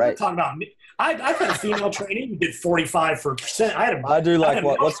lateral raise. Talking about me. I've had a female trainee who did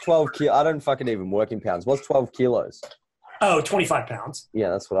 45%. What's 12 kilos? I don't fucking even work in pounds. What's 12 kilos? Oh, 25 pounds.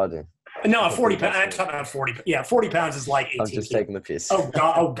 Yeah, that's what I do. No, 40 pounds. I'm talking about 40. Yeah, 40 pounds is like 18. I'm just taking the piss. Oh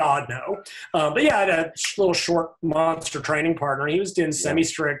God, no. But yeah, I had a little short monster training partner. He was doing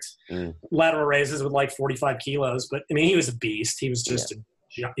semi-strict lateral raises with like 45 kilos. But I mean, he was a beast. He was just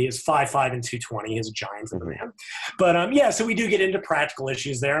he is 5'5" and 220. He's a giant of a man. But so we do get into practical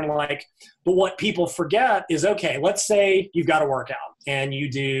issues there. And but what people forget is, okay, let's say you've got a workout and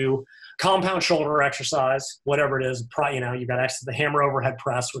you do compound shoulder exercise, whatever it is, you've got access to the hammer overhead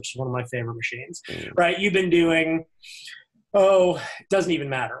press, which is one of my favorite machines, right? You've been doing, it doesn't even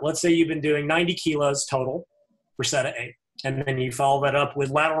matter. Let's say you've been doing 90 kilos total for set of 8. And then you follow that up with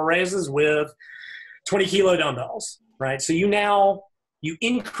lateral raises with 20 kilo dumbbells, right? So you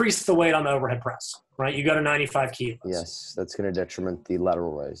increase the weight on the overhead press, right? You go to 95 kilos. Yes, that's going to detriment the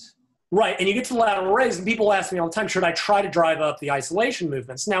lateral raise. Right, and you get to the lateral raise, and people ask me all the time, should I try to drive up the isolation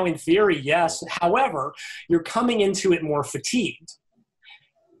movements? Now, in theory, yes. However, you're coming into it more fatigued.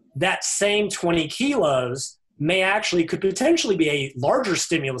 That same 20 kilos could potentially be a larger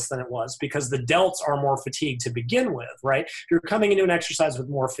stimulus than it was because the delts are more fatigued to begin with, right? If you're coming into an exercise with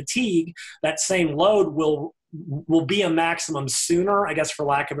more fatigue, that same load will be a maximum sooner, I guess, for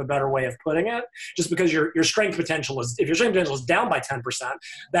lack of a better way of putting it, just because your strength potential if your strength potential is down by 10%,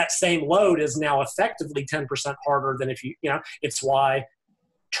 that same load is now effectively 10% harder than if it's why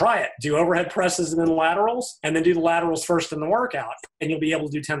try it. Do overhead presses and then laterals, and then do the laterals first in the workout, and you'll be able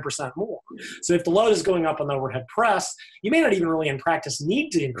to do 10% more. So if the load is going up on the overhead press, you may not even really in practice need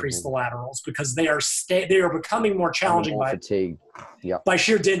to increase the laterals because they are becoming more challenging by fatigue. Yep. By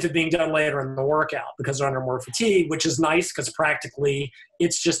sheer dint of being done later in the workout because they're under more fatigue, which is nice because practically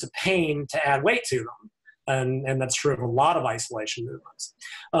it's just a pain to add weight to them. And that's true of a lot of isolation movements.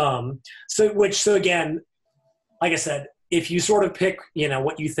 So again, like I said, if you sort of pick,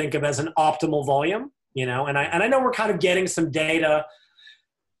 what you think of as an optimal volume, and I know we're kind of getting some data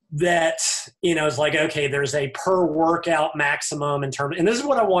that, is like, okay, there's a per workout maximum and this is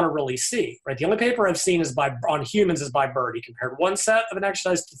what I want to really see, right? The only paper I've seen on humans is by Birdie, compared one set of an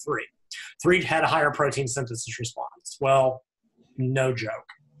exercise to 3. 3 had a higher protein synthesis response. Well, no joke.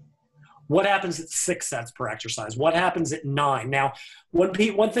 What happens at 6 sets per exercise? What happens at 9? Now, one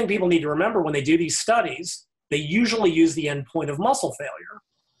thing people need to remember when they do these studies, they usually use the endpoint of muscle failure.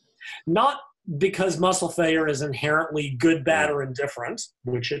 Not because muscle failure is inherently good, bad, or indifferent,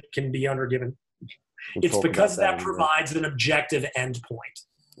 which it can be under given. It's because that provides an objective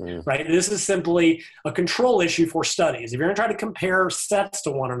endpoint, right? This is simply a control issue for studies. If you're going to try to compare sets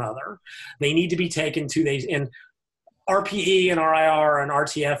to one another, they need to be taken to these. And RPE and RIR and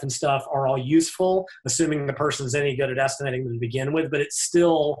RTF and stuff are all useful, assuming the person's any good at estimating them to begin with, but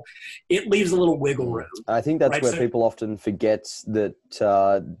it leaves a little wiggle room. I think that's where people often forget that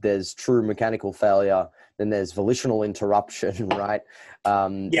there's true mechanical failure, then there's volitional interruption, right?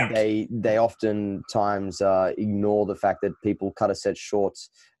 They oftentimes ignore the fact that people cut a set short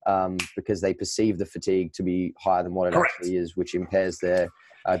because they perceive the fatigue to be higher than what it actually is, which impairs their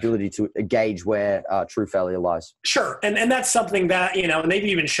ability to gauge where true failure lies. Sure. And that's something that, and they've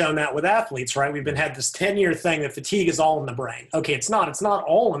even shown that with athletes, right? We've had this 10-year thing that fatigue is all in the brain. Okay, it's not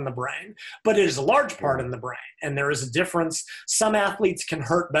all in the brain, but it is a large part in the brain. And there is a difference. Some athletes can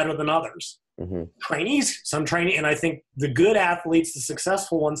hurt better than others. Trainees, and I think the good athletes, the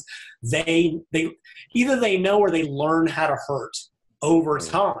successful ones, they either they know or they learn how to hurt over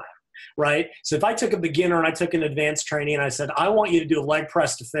time, right? So if I took a beginner and I took an advanced trainee and I said, I want you to do a leg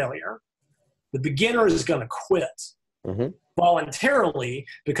press to failure, the beginner is going to quit voluntarily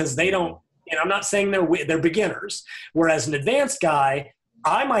because they don't, I'm not saying they're beginners. Whereas an advanced guy,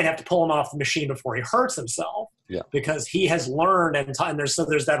 I might have to pull him off the machine before he hurts himself because he has learned and there's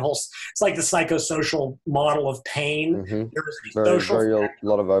that whole, it's like the psychosocial model of pain. There's a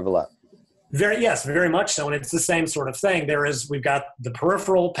lot of overlap. Very much so. And it's the same sort of thing. We've got the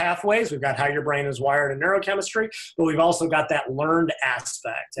peripheral pathways. We've got how your brain is wired in neurochemistry, but we've also got that learned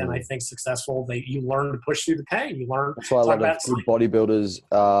aspect. And I think you learn to push through the pain. You learn. That's why a lot of good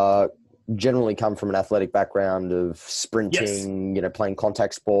bodybuilders generally come from an athletic background of sprinting, playing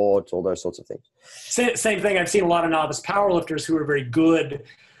contact sports, all those sorts of things. Same thing. I've seen a lot of novice powerlifters who are very good.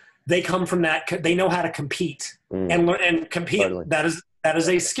 They come from that. They know how to compete and compete. Totally. That is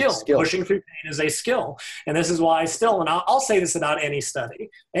a skill. Pushing through pain is a skill. And this is why I'll say this about any study.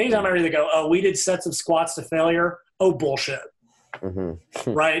 Anytime I really go, oh, we did sets of squats to failure. Oh, bullshit.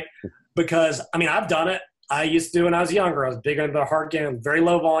 Right? Because, I've done it. I used to do when I was younger. I was big into the hard game, very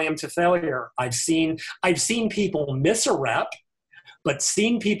low volume to failure. I've seen people miss a rep, but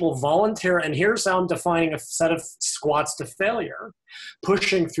seen people volunteer. And here's how I'm defining a set of squats to failure: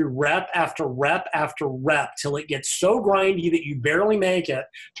 pushing through rep after rep after rep till it gets so grindy that you barely make it,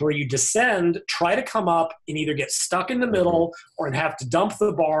 to where you descend, try to come up, and either get stuck in the middle or have to dump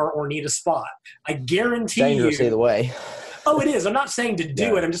the bar or need a spot. I guarantee dangerous either way. Oh, it is. I'm not saying to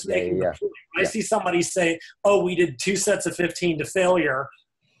do it. I'm just making the point. When I see somebody say, oh, we did 2 sets of 15 to failure,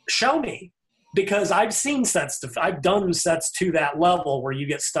 show me. Because I've done sets to that level where you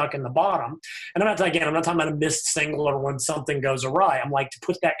get stuck in the bottom. And I'm not talking about a missed single or when something goes awry. I'm like, to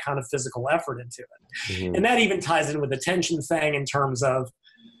put that kind of physical effort into it. And that even ties in with the tension thing in terms of,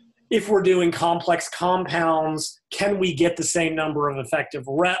 if we're doing complex compounds, can we get the same number of effective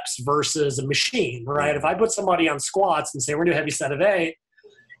reps versus a machine, right? If I put somebody on squats and say, we're going to do a heavy set of 8,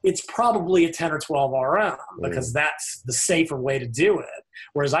 it's probably a 10 or 12 RM because that's the safer way to do it.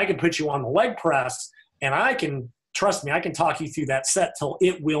 Whereas I can put you on the leg press and I can talk you through that set till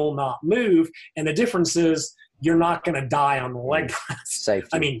it will not move. And the difference is you're not going to die on the leg press.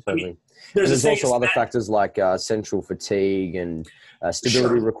 Safety. Totally. There's also other factors like central fatigue and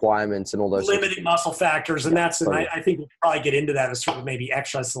stability requirements and all those limiting muscle factors. And I think we'll probably get into that as sort of maybe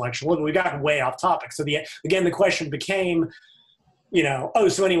exercise selection. Look, we've gotten way off topic. So the question became,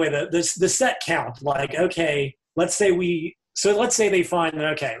 so anyway, the set count, like, okay, let's say they find that,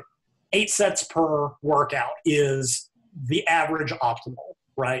 okay, 8 sets per workout is the average optimal,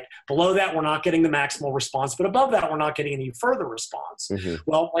 right? Below that, we're not getting the maximal response, but above that, we're not getting any further response.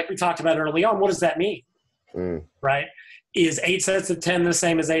 Well, like we talked about early on, what does that mean, right? Is 8 sets of 10 the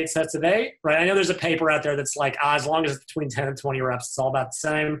same as 8 sets of 8, right? I know there's a paper out there that's like, as long as it's between 10 and 20 reps, it's all about the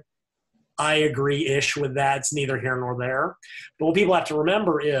same. I agree-ish with that. It's neither here nor there. But what people have to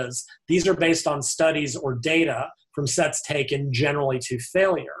remember is these are based on studies or data from sets taken generally to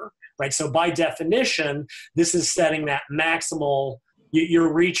failure, right? So by definition, this is setting that maximal,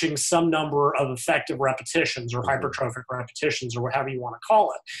 you're reaching some number of effective repetitions or hypertrophic repetitions or whatever you want to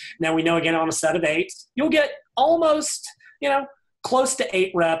call it. Now we know, again, on a set of 8, you'll get almost, close to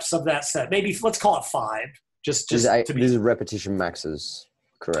 8 reps of that set. Maybe let's call it 5. These are repetition maxes.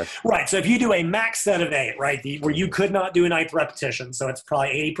 Correct. Right. So if you do a max set of 8, right, where you could not do a 9th repetition, so it's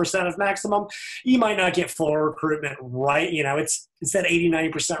probably 80% of maximum, you might not get full recruitment, right? It's that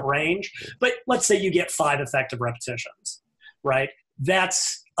 80-90% range. But let's say you get 5 effective repetitions, right?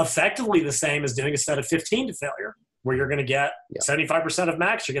 That's effectively the same as doing a set of 15 to failure, where you're going to get 75% of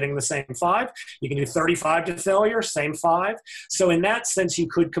max. You're getting the same 5. You can do 35 to failure, same 5. So in that sense, you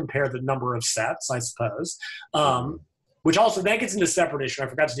could compare the number of sets, I suppose. Which also, that gets into a separate issue. I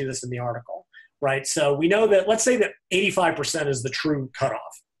forgot to do this in the article, right? So we know that, let's say that 85% is the true cutoff,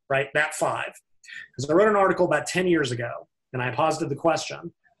 right? That 5. Because I wrote an article about 10 years ago, and I posited the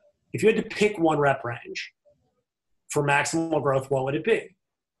question, if you had to pick one rep range for maximal growth, what would it be?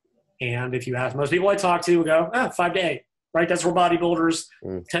 And if you ask most people I talk to, go, 5 to 8, right? That's where bodybuilders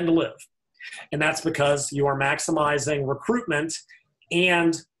tend to live. And that's because you are maximizing recruitment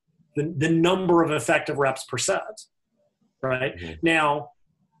and the number of effective reps per set. Right? Now,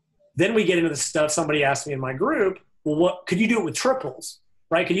 then we get into the stuff somebody asked me in my group, well, what could you do it with triples?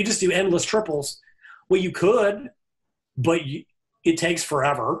 right? Could you just do endless triples? Well, you could, but it takes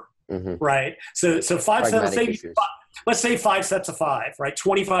forever, right? So 5 sets, let's say 5 sets of 5, right?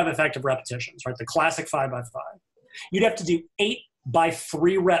 25 effective repetitions, right? The classic 5x5. You'd have to do 8 by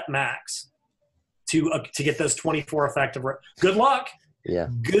 3 rep max to get those 24 effective reps. Good luck. Yeah.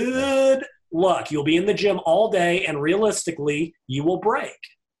 Good luck. You'll be in the gym all day, and realistically, you will break.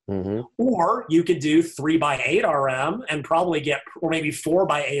 Or you could do 3 by 8 RM and probably get, or maybe 4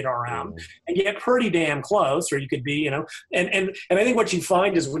 by 8 RM and get pretty damn close. Or you could be, you know, and I think what you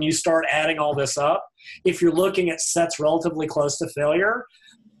find is when you start adding all this up, if you're looking at sets relatively close to failure,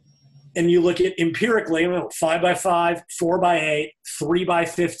 and you look at empirically, 5 by 5, 4 by 8, 3 by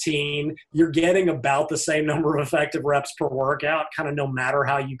 15, you're getting about the same number of effective reps per workout, kind of no matter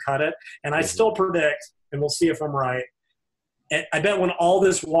how you cut it. And I still predict, and we'll see if I'm right, I bet when all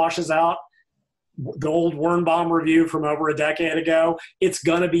this washes out, the old Wernbaum review from over a decade ago, it's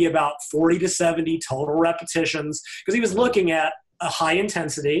going to be about 40 to 70 total repetitions, because he was looking at a high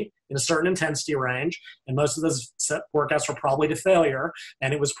intensity in a certain intensity range, and most of those set workouts were probably to failure,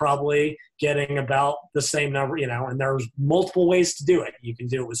 and it was probably getting about the same number, you know, and there's multiple ways to do it. You can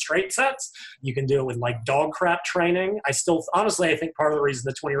do it with straight sets. You can do it with like dog crap training. Honestly, I think part of the reason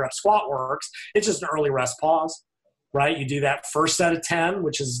the 20 rep squat works, it's just an early rest pause. Right? You do that first set of 10,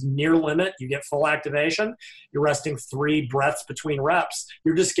 which is near limit. You get full activation. You're resting 3 breaths between reps.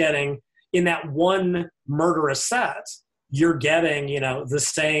 You're just getting, in that one murderous set, you're getting, you know, the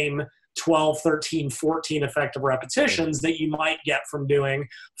same 12, 13, 14 effective repetitions that you might get from doing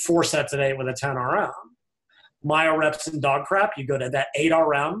 4 sets a day with a 10 RM. Myo reps and dog crap, you go to that 8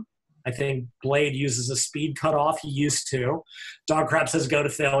 RM. I think Blade uses a speed cutoff. He used to. Dog crap says go to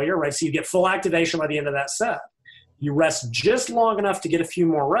failure, right? So you get full activation by the end of that set. You rest just long enough to get a few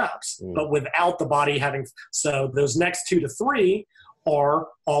more reps, but without the body having – so those next 2 to 3 are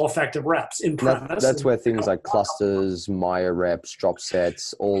all effective reps in premise. That's where things like clusters, myo reps, drop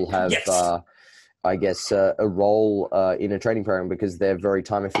sets all have, I guess, a role in a training program, because they're very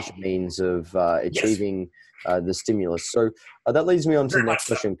time-efficient means of achieving the stimulus. So that leads me on to the next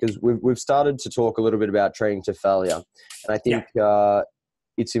question, because we've started to talk a little bit about training to failure. And I think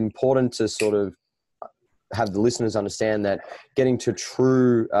it's important to sort of have the listeners understand that getting to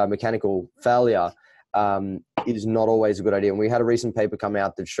true mechanical failure is not always a good idea. And we had a recent paper come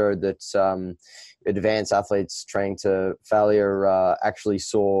out that showed that advanced athletes training to failure actually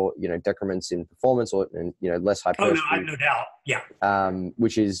saw, you know, decrements in performance and you know, less hypertrophy. Oh, no, I have no doubt. Yeah.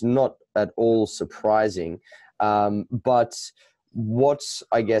 Which is not at all surprising. But what,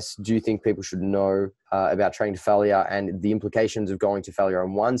 I guess, do you think people should know about training to failure and the implications of going to failure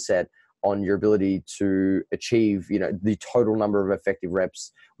on one set on your ability to achieve, you know, the total number of effective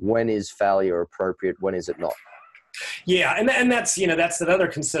reps? When is failure appropriate? When is it not? Yeah, and that's, you know, that's that other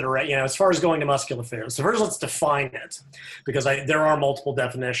consideration, you know, as far as going to muscular failure. So first let's define it, because there are multiple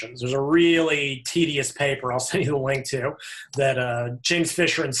definitions. There's a really tedious paper I'll send you the link to that James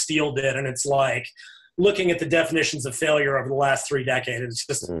Fisher and Steele did, and it's like looking at the definitions of failure over the last 3 decades. It's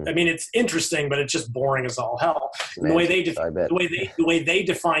just, I mean, it's interesting, but it's just boring as all hell. The way they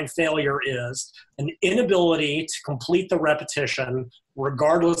define failure is an inability to complete the repetition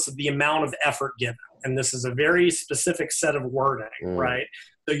regardless of the amount of effort given. And this is a very specific set of wording, right?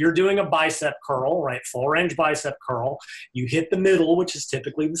 So you're doing a bicep curl, right? Full range bicep curl. You hit the middle, which is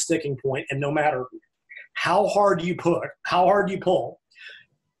typically the sticking point, and no matter how hard you pull,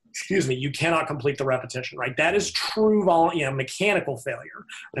 you cannot complete the repetition, right? That is true mechanical failure.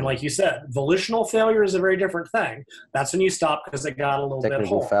 And like you said, volitional failure is a very different thing. That's when you stop because it got a little bit hard.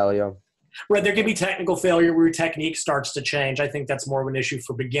 Technical failure. Right, there can be technical failure where your technique starts to change. I think that's more of an issue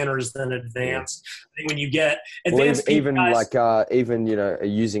for beginners than advanced. I think when you get advanced, even you know,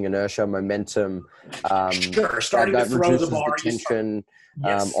 using inertia, momentum, starting to throw the bar, the tension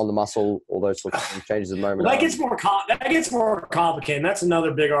on the muscle, all those sorts of things, changes the moment. Well, that gets more complicated. And that's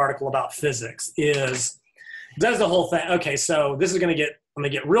another big article about physics. Does the whole thing? Okay, so this is I'm going to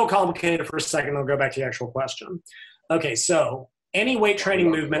get real complicated for a second. I'll go back to the actual question. Okay, so any weight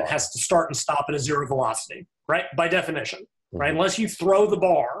training movement has to start and stop at a zero velocity, right? By definition, right? Unless you throw the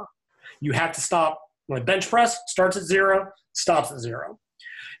bar, you have to stop. When bench press starts at 0, stops at 0.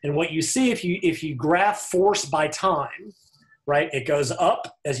 And what you see if you graph force by time, right? It goes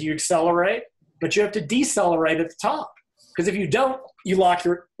up as you accelerate, but you have to decelerate at the top, because if you don't, you lock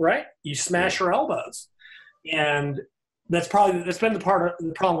you smash your elbows, and that's been the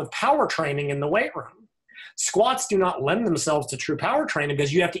problem with power training in the weight room. Squats do not lend themselves to true power training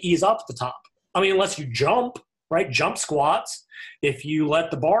because you have to ease up at the top. I mean, unless you jump, right? Jump squats. If you let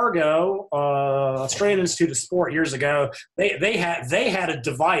the bar go, Australian Institute of Sport years ago, they had a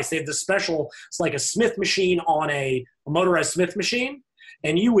device. They had this special, it's like a Smith machine on a motorized Smith machine,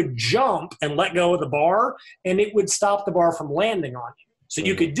 and you would jump and let go of the bar, and it would stop the bar from landing on you. So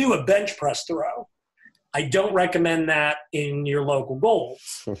you could do a bench press throw. I don't recommend that in your local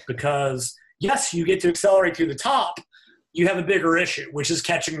goals because, yes, you get to accelerate through the top. You have a bigger issue, which is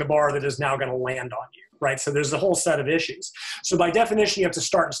catching the bar that is now going to land on you, right? So there's a whole set of issues. So by definition, you have to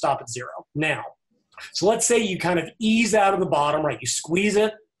start and stop at 0. Now, so let's say you kind of ease out of the bottom, right? You squeeze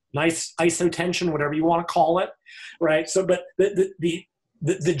it, nice isotension, whatever you want to call it, right? So, but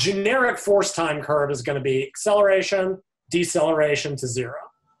the generic force time curve is going to be acceleration, deceleration to 0.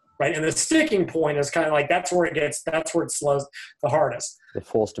 Right, and the sticking point is kind of like that's where it slows the hardest. The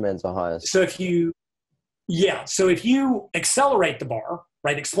force demands are highest. So if you accelerate the bar,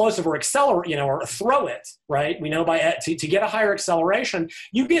 right, explosive or accelerate, or throw it, right, we know to get a higher acceleration,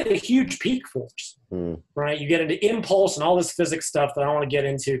 you get a huge peak force, right? You get into impulse and all this physics stuff that I don't want to get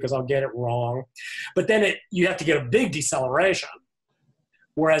into because I'll get it wrong. But then you have to get a big deceleration.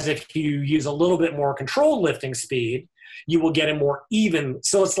 Whereas if you use a little bit more controlled lifting speed, you will get a more even.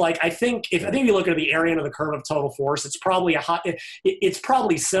 So it's like, I think if you look at the area under the curve of total force, it's probably it's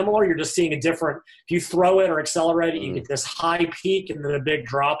probably similar. You're just seeing a different, if you throw it or accelerate it, you get this high peak and then a big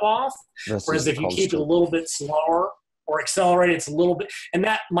drop off. Whereas if you keep it a little bit slower or accelerate, it's a little bit, and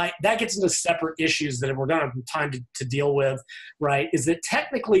that gets into separate issues that we're going to have time to deal with, right? Is that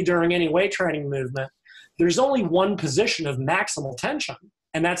technically during any weight training movement, there's only one position of maximal tension,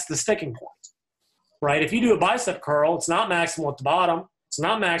 and that's the sticking point. Right? If you do a bicep curl, it's not maximal at the bottom. It's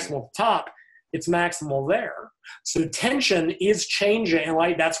not maximal at the top. It's maximal there. So tension is changing. And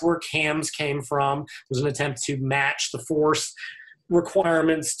like that's where cams came from. It was an attempt to match the force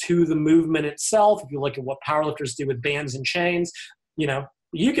requirements to the movement itself. If you look at what powerlifters do with bands and chains,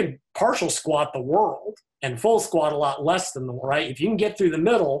 you can partial squat the world and full squat a lot less than the right. If you can get through the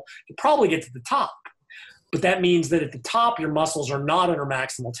middle, you probably get to the top. But that means that at the top, your muscles are not under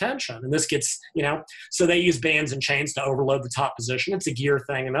maximal tension. And this gets, so they use bands and chains to overload the top position. It's a gear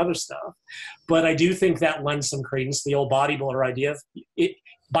thing and other stuff. But I do think that lends some credence to the old bodybuilder idea of it.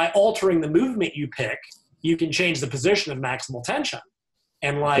 By altering the movement you pick, you can change the position of maximal tension.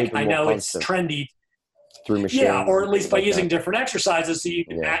 And I know it's trendy. Through machines, or at least by using different exercises, so you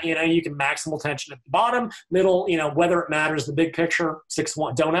can you can maximal tension at the bottom, middle, whether it matters the big picture,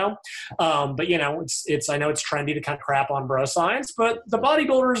 6-1, don't know. But it's I know it's trendy to kind of crap on bro science, but the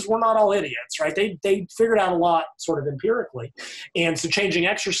bodybuilders were not all idiots, right? They figured out a lot sort of empirically, and so changing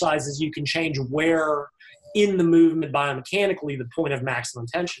exercises, you can change where in the movement biomechanically the point of maximum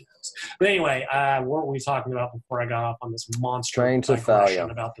tension is. But anyway, what were we talking about before I got off on this monster train to failure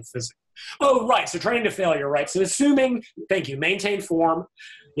about the physics? Oh, right. So training to failure, right? So assuming, maintain form,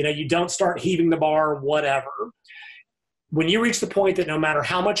 you don't start heaving the bar, whatever. When you reach the point that no matter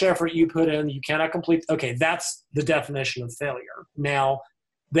how much effort you put in, you cannot complete, okay, that's the definition of failure. Now,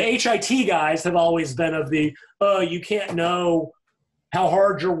 the HIT guys have always been of the, you can't know how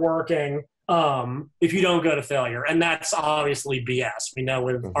hard you're working if you don't go to failure. And that's obviously BS. We know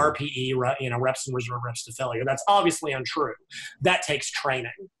with RPE, reps and reserve reps to failure, that's obviously untrue. That takes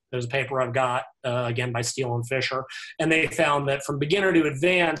training. There's a paper I've got, again, by Steele and Fisher, and they found that from beginner to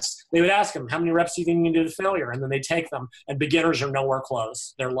advanced, they would ask them, how many reps do you think you can do to failure? And then they take them, and beginners are nowhere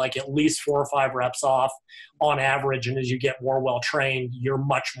close. They're like at least 4 or 5 reps off on average, and as you get more well-trained, you're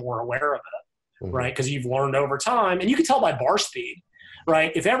much more aware of it, right? Because you've learned over time, and you can tell by bar speed,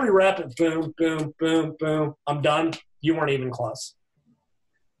 right? If every rep is boom, boom, boom, boom, I'm done, you weren't even close.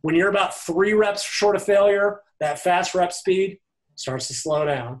 When you're about 3 reps short of failure, that fast rep speed starts to slow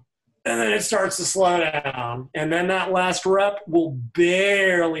down, and then it starts to slow down, and then that last rep will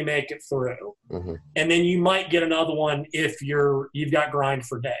barely make it through, and then you might get another one if you've got grind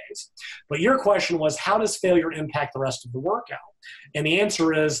for days. But your question was, how does failure impact the rest of the workout? And the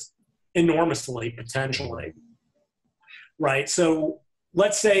answer is enormously, potentially, right? So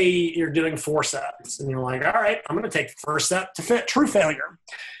let's say you're doing 4 sets, and you're like, all right, I'm going to take the first set to fit true failure.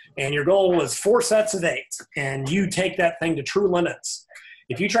 And your goal is 4 sets of 8, and you take that thing to true limits.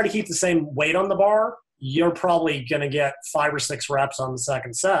 If you try to keep the same weight on the bar, you're probably going to get 5 or 6 reps on the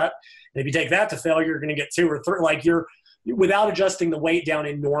second set. And if you take that to failure, you're going to get 2 or 3. Without adjusting the weight down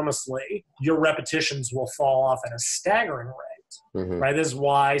enormously, your repetitions will fall off at a staggering rate. Right? This is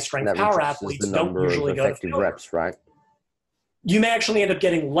why strength power athletes don't usually go to failure. Reps, right? you may actually end up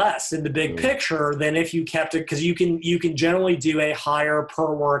getting less in the big picture than if you kept it, because you can generally do a higher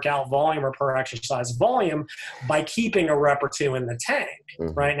per workout volume or per exercise volume by keeping a rep or two in the tank.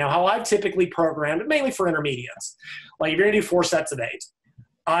 Right now, how I've typically programmed it, mainly for intermediates, like if you're gonna do 4 sets of 8,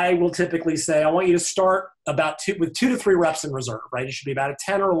 I will typically say I want you to start with 2 to 3 reps in reserve. Right, it should be about a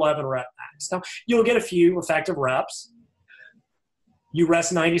 10 or 11 rep max. Now you'll get a few effective reps. You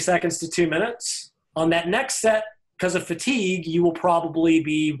rest 90 seconds to 2 minutes. On that next set, because of fatigue, you will probably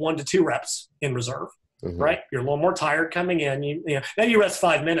be 1 to 2 reps in reserve, right? You're a little more tired coming in. You know, maybe you rest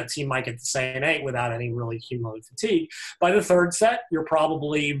 5 minutes, you might get the same 8 without any really cumulative fatigue. By the 3rd set, you're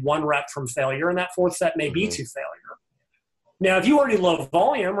probably 1 rep from failure, and that 4th set may be to failure. Now, if you already low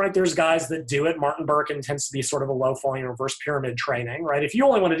volume, right, there's guys that do it. Martin Birkin tends to be sort of a low volume reverse pyramid training, right? If you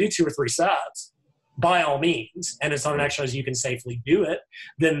only want to do 2 or 3 sets, by all means, and it's on an exercise you can safely do it,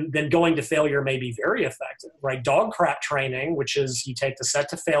 then going to failure may be very effective, right? Dog crap training, which is you take the set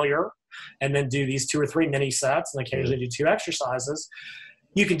to failure and then do these 2 or 3 mini sets and occasionally do 2 exercises.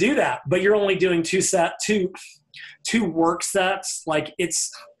 You can do that, but you're only doing 2 work sets. Like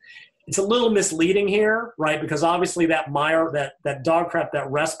it's a little misleading here, right? Because obviously that dog crap,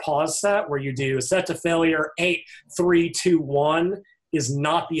 that rest pause set where you do a set to failure, 8, 3, 2, 1, is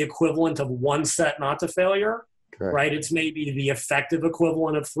not the equivalent of 1 set not to failure. Correct. Right? It's maybe the effective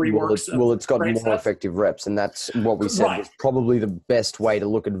equivalent of 3 works. It's got more effective reps, and that's what we said was probably the best way to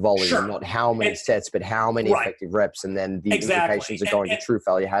look at volume, not how many sets, but how many effective reps, and then the implications of going to true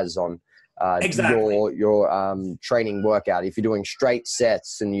failure has on your training workout. If you're doing straight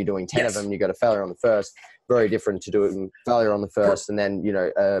sets and you're doing 10 of them, you got a failure on the first. Very different to doing failure on the first and then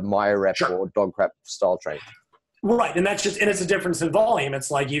a Maya rep or dog crap style training. Right, and it's a difference in volume. It's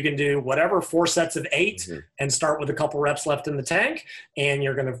like you can do whatever 4 sets of 8 and start with a couple reps left in the tank, and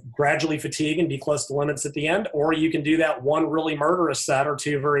you're going to gradually fatigue and be close to limits at the end. Or you can do that 1 really murderous set or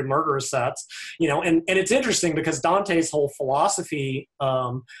 2 very murderous sets. And it's interesting because Dante's whole philosophy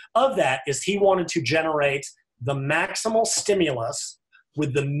of that is he wanted to generate the maximal stimulus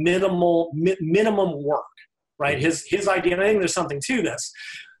with the minimum work. Right, his idea, and I think there's something to this.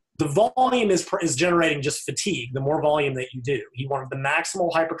 The volume is generating just fatigue, the more volume that you do. He wanted the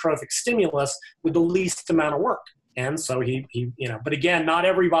maximal hypertrophic stimulus with the least amount of work. And so he but again, not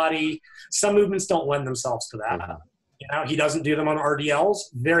everybody, some movements don't lend themselves to that. He doesn't do them on RDLs.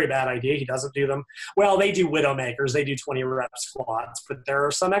 Very bad idea. He doesn't do them. Well, they do Widowmakers. They do 20 rep squats, but there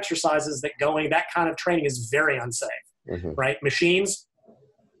are some exercises that that kind of training is very unsafe, right? Machines,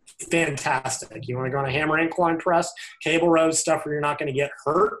 fantastic. You want to go on a hammer incline press, cable rows, stuff where you're not going to get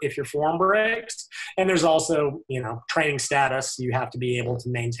hurt if your form breaks. And there's also, training status. You have to be able to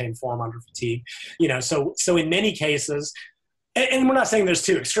maintain form under fatigue. So in many cases, and we're not saying there's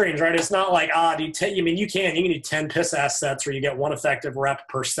 2 extremes, right? It's not like, you can do 10 piss ass sets where you get 1 effective rep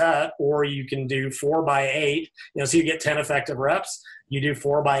per set, or you can do 4 by 8, so you get 10 effective reps. You do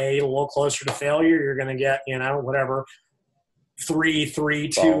 4 by 8, a little closer to failure. You're going to get, whatever, 3, 3,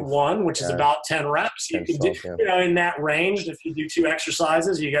 2, 1, which is about 10 reps. You can do, in that range. If you do 2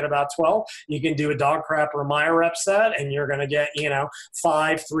 exercises, you get about 12. You can do a dog crap or a Maya rep set, and you're going to get,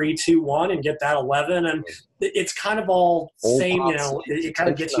 5, 3, 2, 1, and get that 11. And it's kind of all same, it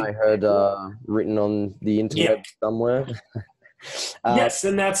kind of gets you. I heard written on the internet somewhere. Yes,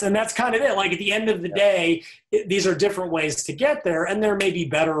 and that's kind of it. Like at the end of the day, these are different ways to get there, and there may be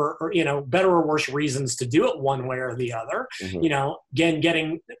better or worse reasons to do it one way or the other.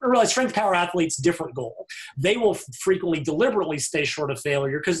 Again, strength power athletes, different goal. They will frequently deliberately stay short of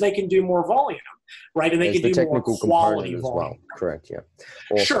failure because they can do more volume, right? And they can do more quality volume. Well. Correct, yeah.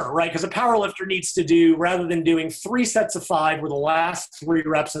 Awesome. Sure, right? Because a power lifter needs to do, rather than doing 3 sets of 5 where the last 3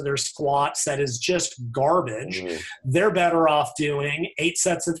 reps of their squat set is just garbage, they're better off doing 8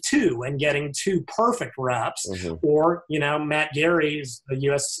 sets of 2 and getting 2 perfect reps. Or, Matt Gary's the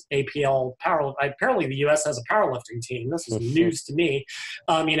U.S. APL power. Apparently the U.S. has a powerlifting team. This is news to me.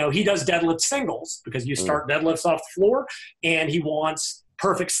 He does deadlift singles because you start deadlifts off the floor, and he wants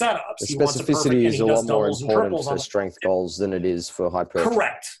perfect setups. The specificity is a lot more important for strength goals than it is for hypertrophy.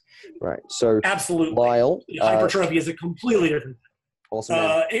 Correct. Right. So absolutely, Lyle, hypertrophy is a completely different thing. Awesome.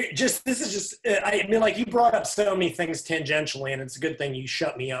 You brought up so many things tangentially, and it's a good thing you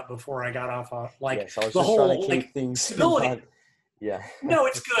shut me up before I got off. Yes, I was the whole things stability. Yeah. No,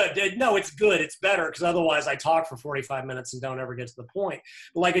 it's good. No, it's good. It's better because otherwise I talk for 45 minutes and don't ever get to the point.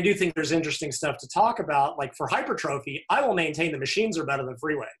 But I do think there's interesting stuff to talk about. Like for hypertrophy, I will maintain the machines are better than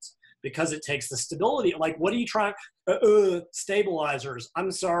free weights because it takes the stability. Like, what are you trying? Stabilizers.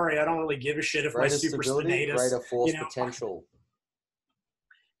 I'm sorry, I don't really give a shit if my supraspinatus. Greater force potential.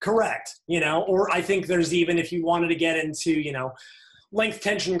 Correct. Or I think there's even, if you wanted to get into, length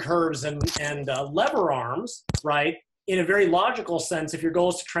tension curves and lever arms, right? In a very logical sense, if your goal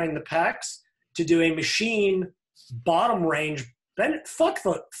is to train the pecs, to do a machine bottom range, then fuck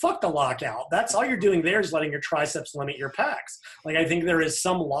the lockout. That's all you're doing there is letting your triceps limit your pecs. Like, I think there is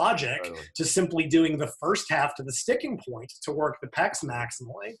some logic to simply doing the first half to the sticking point to work the pecs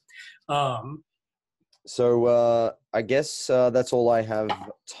maximally. So I guess that's all I have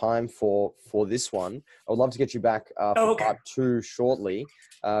time for this one. I would love to get you back for part 2 shortly,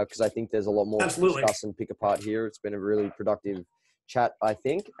 because I think there's a lot more to discuss and pick apart here. It's been a really productive chat, I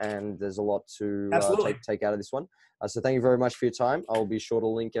think, and there's a lot to take out of this one. So thank you very much for your time. I'll be sure to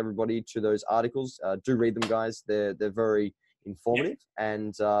link everybody to those articles. Do read them, guys. They're very informative,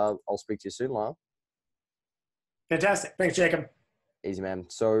 and I'll speak to you soon, Lyle. Fantastic. Thanks, Jacob. Easy, man.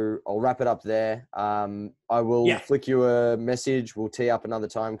 So I'll wrap it up there. I will flick you a message. We'll tee up another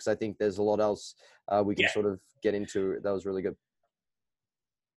time, because I think there's a lot else we can sort of get into. That was really good.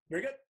 Very good.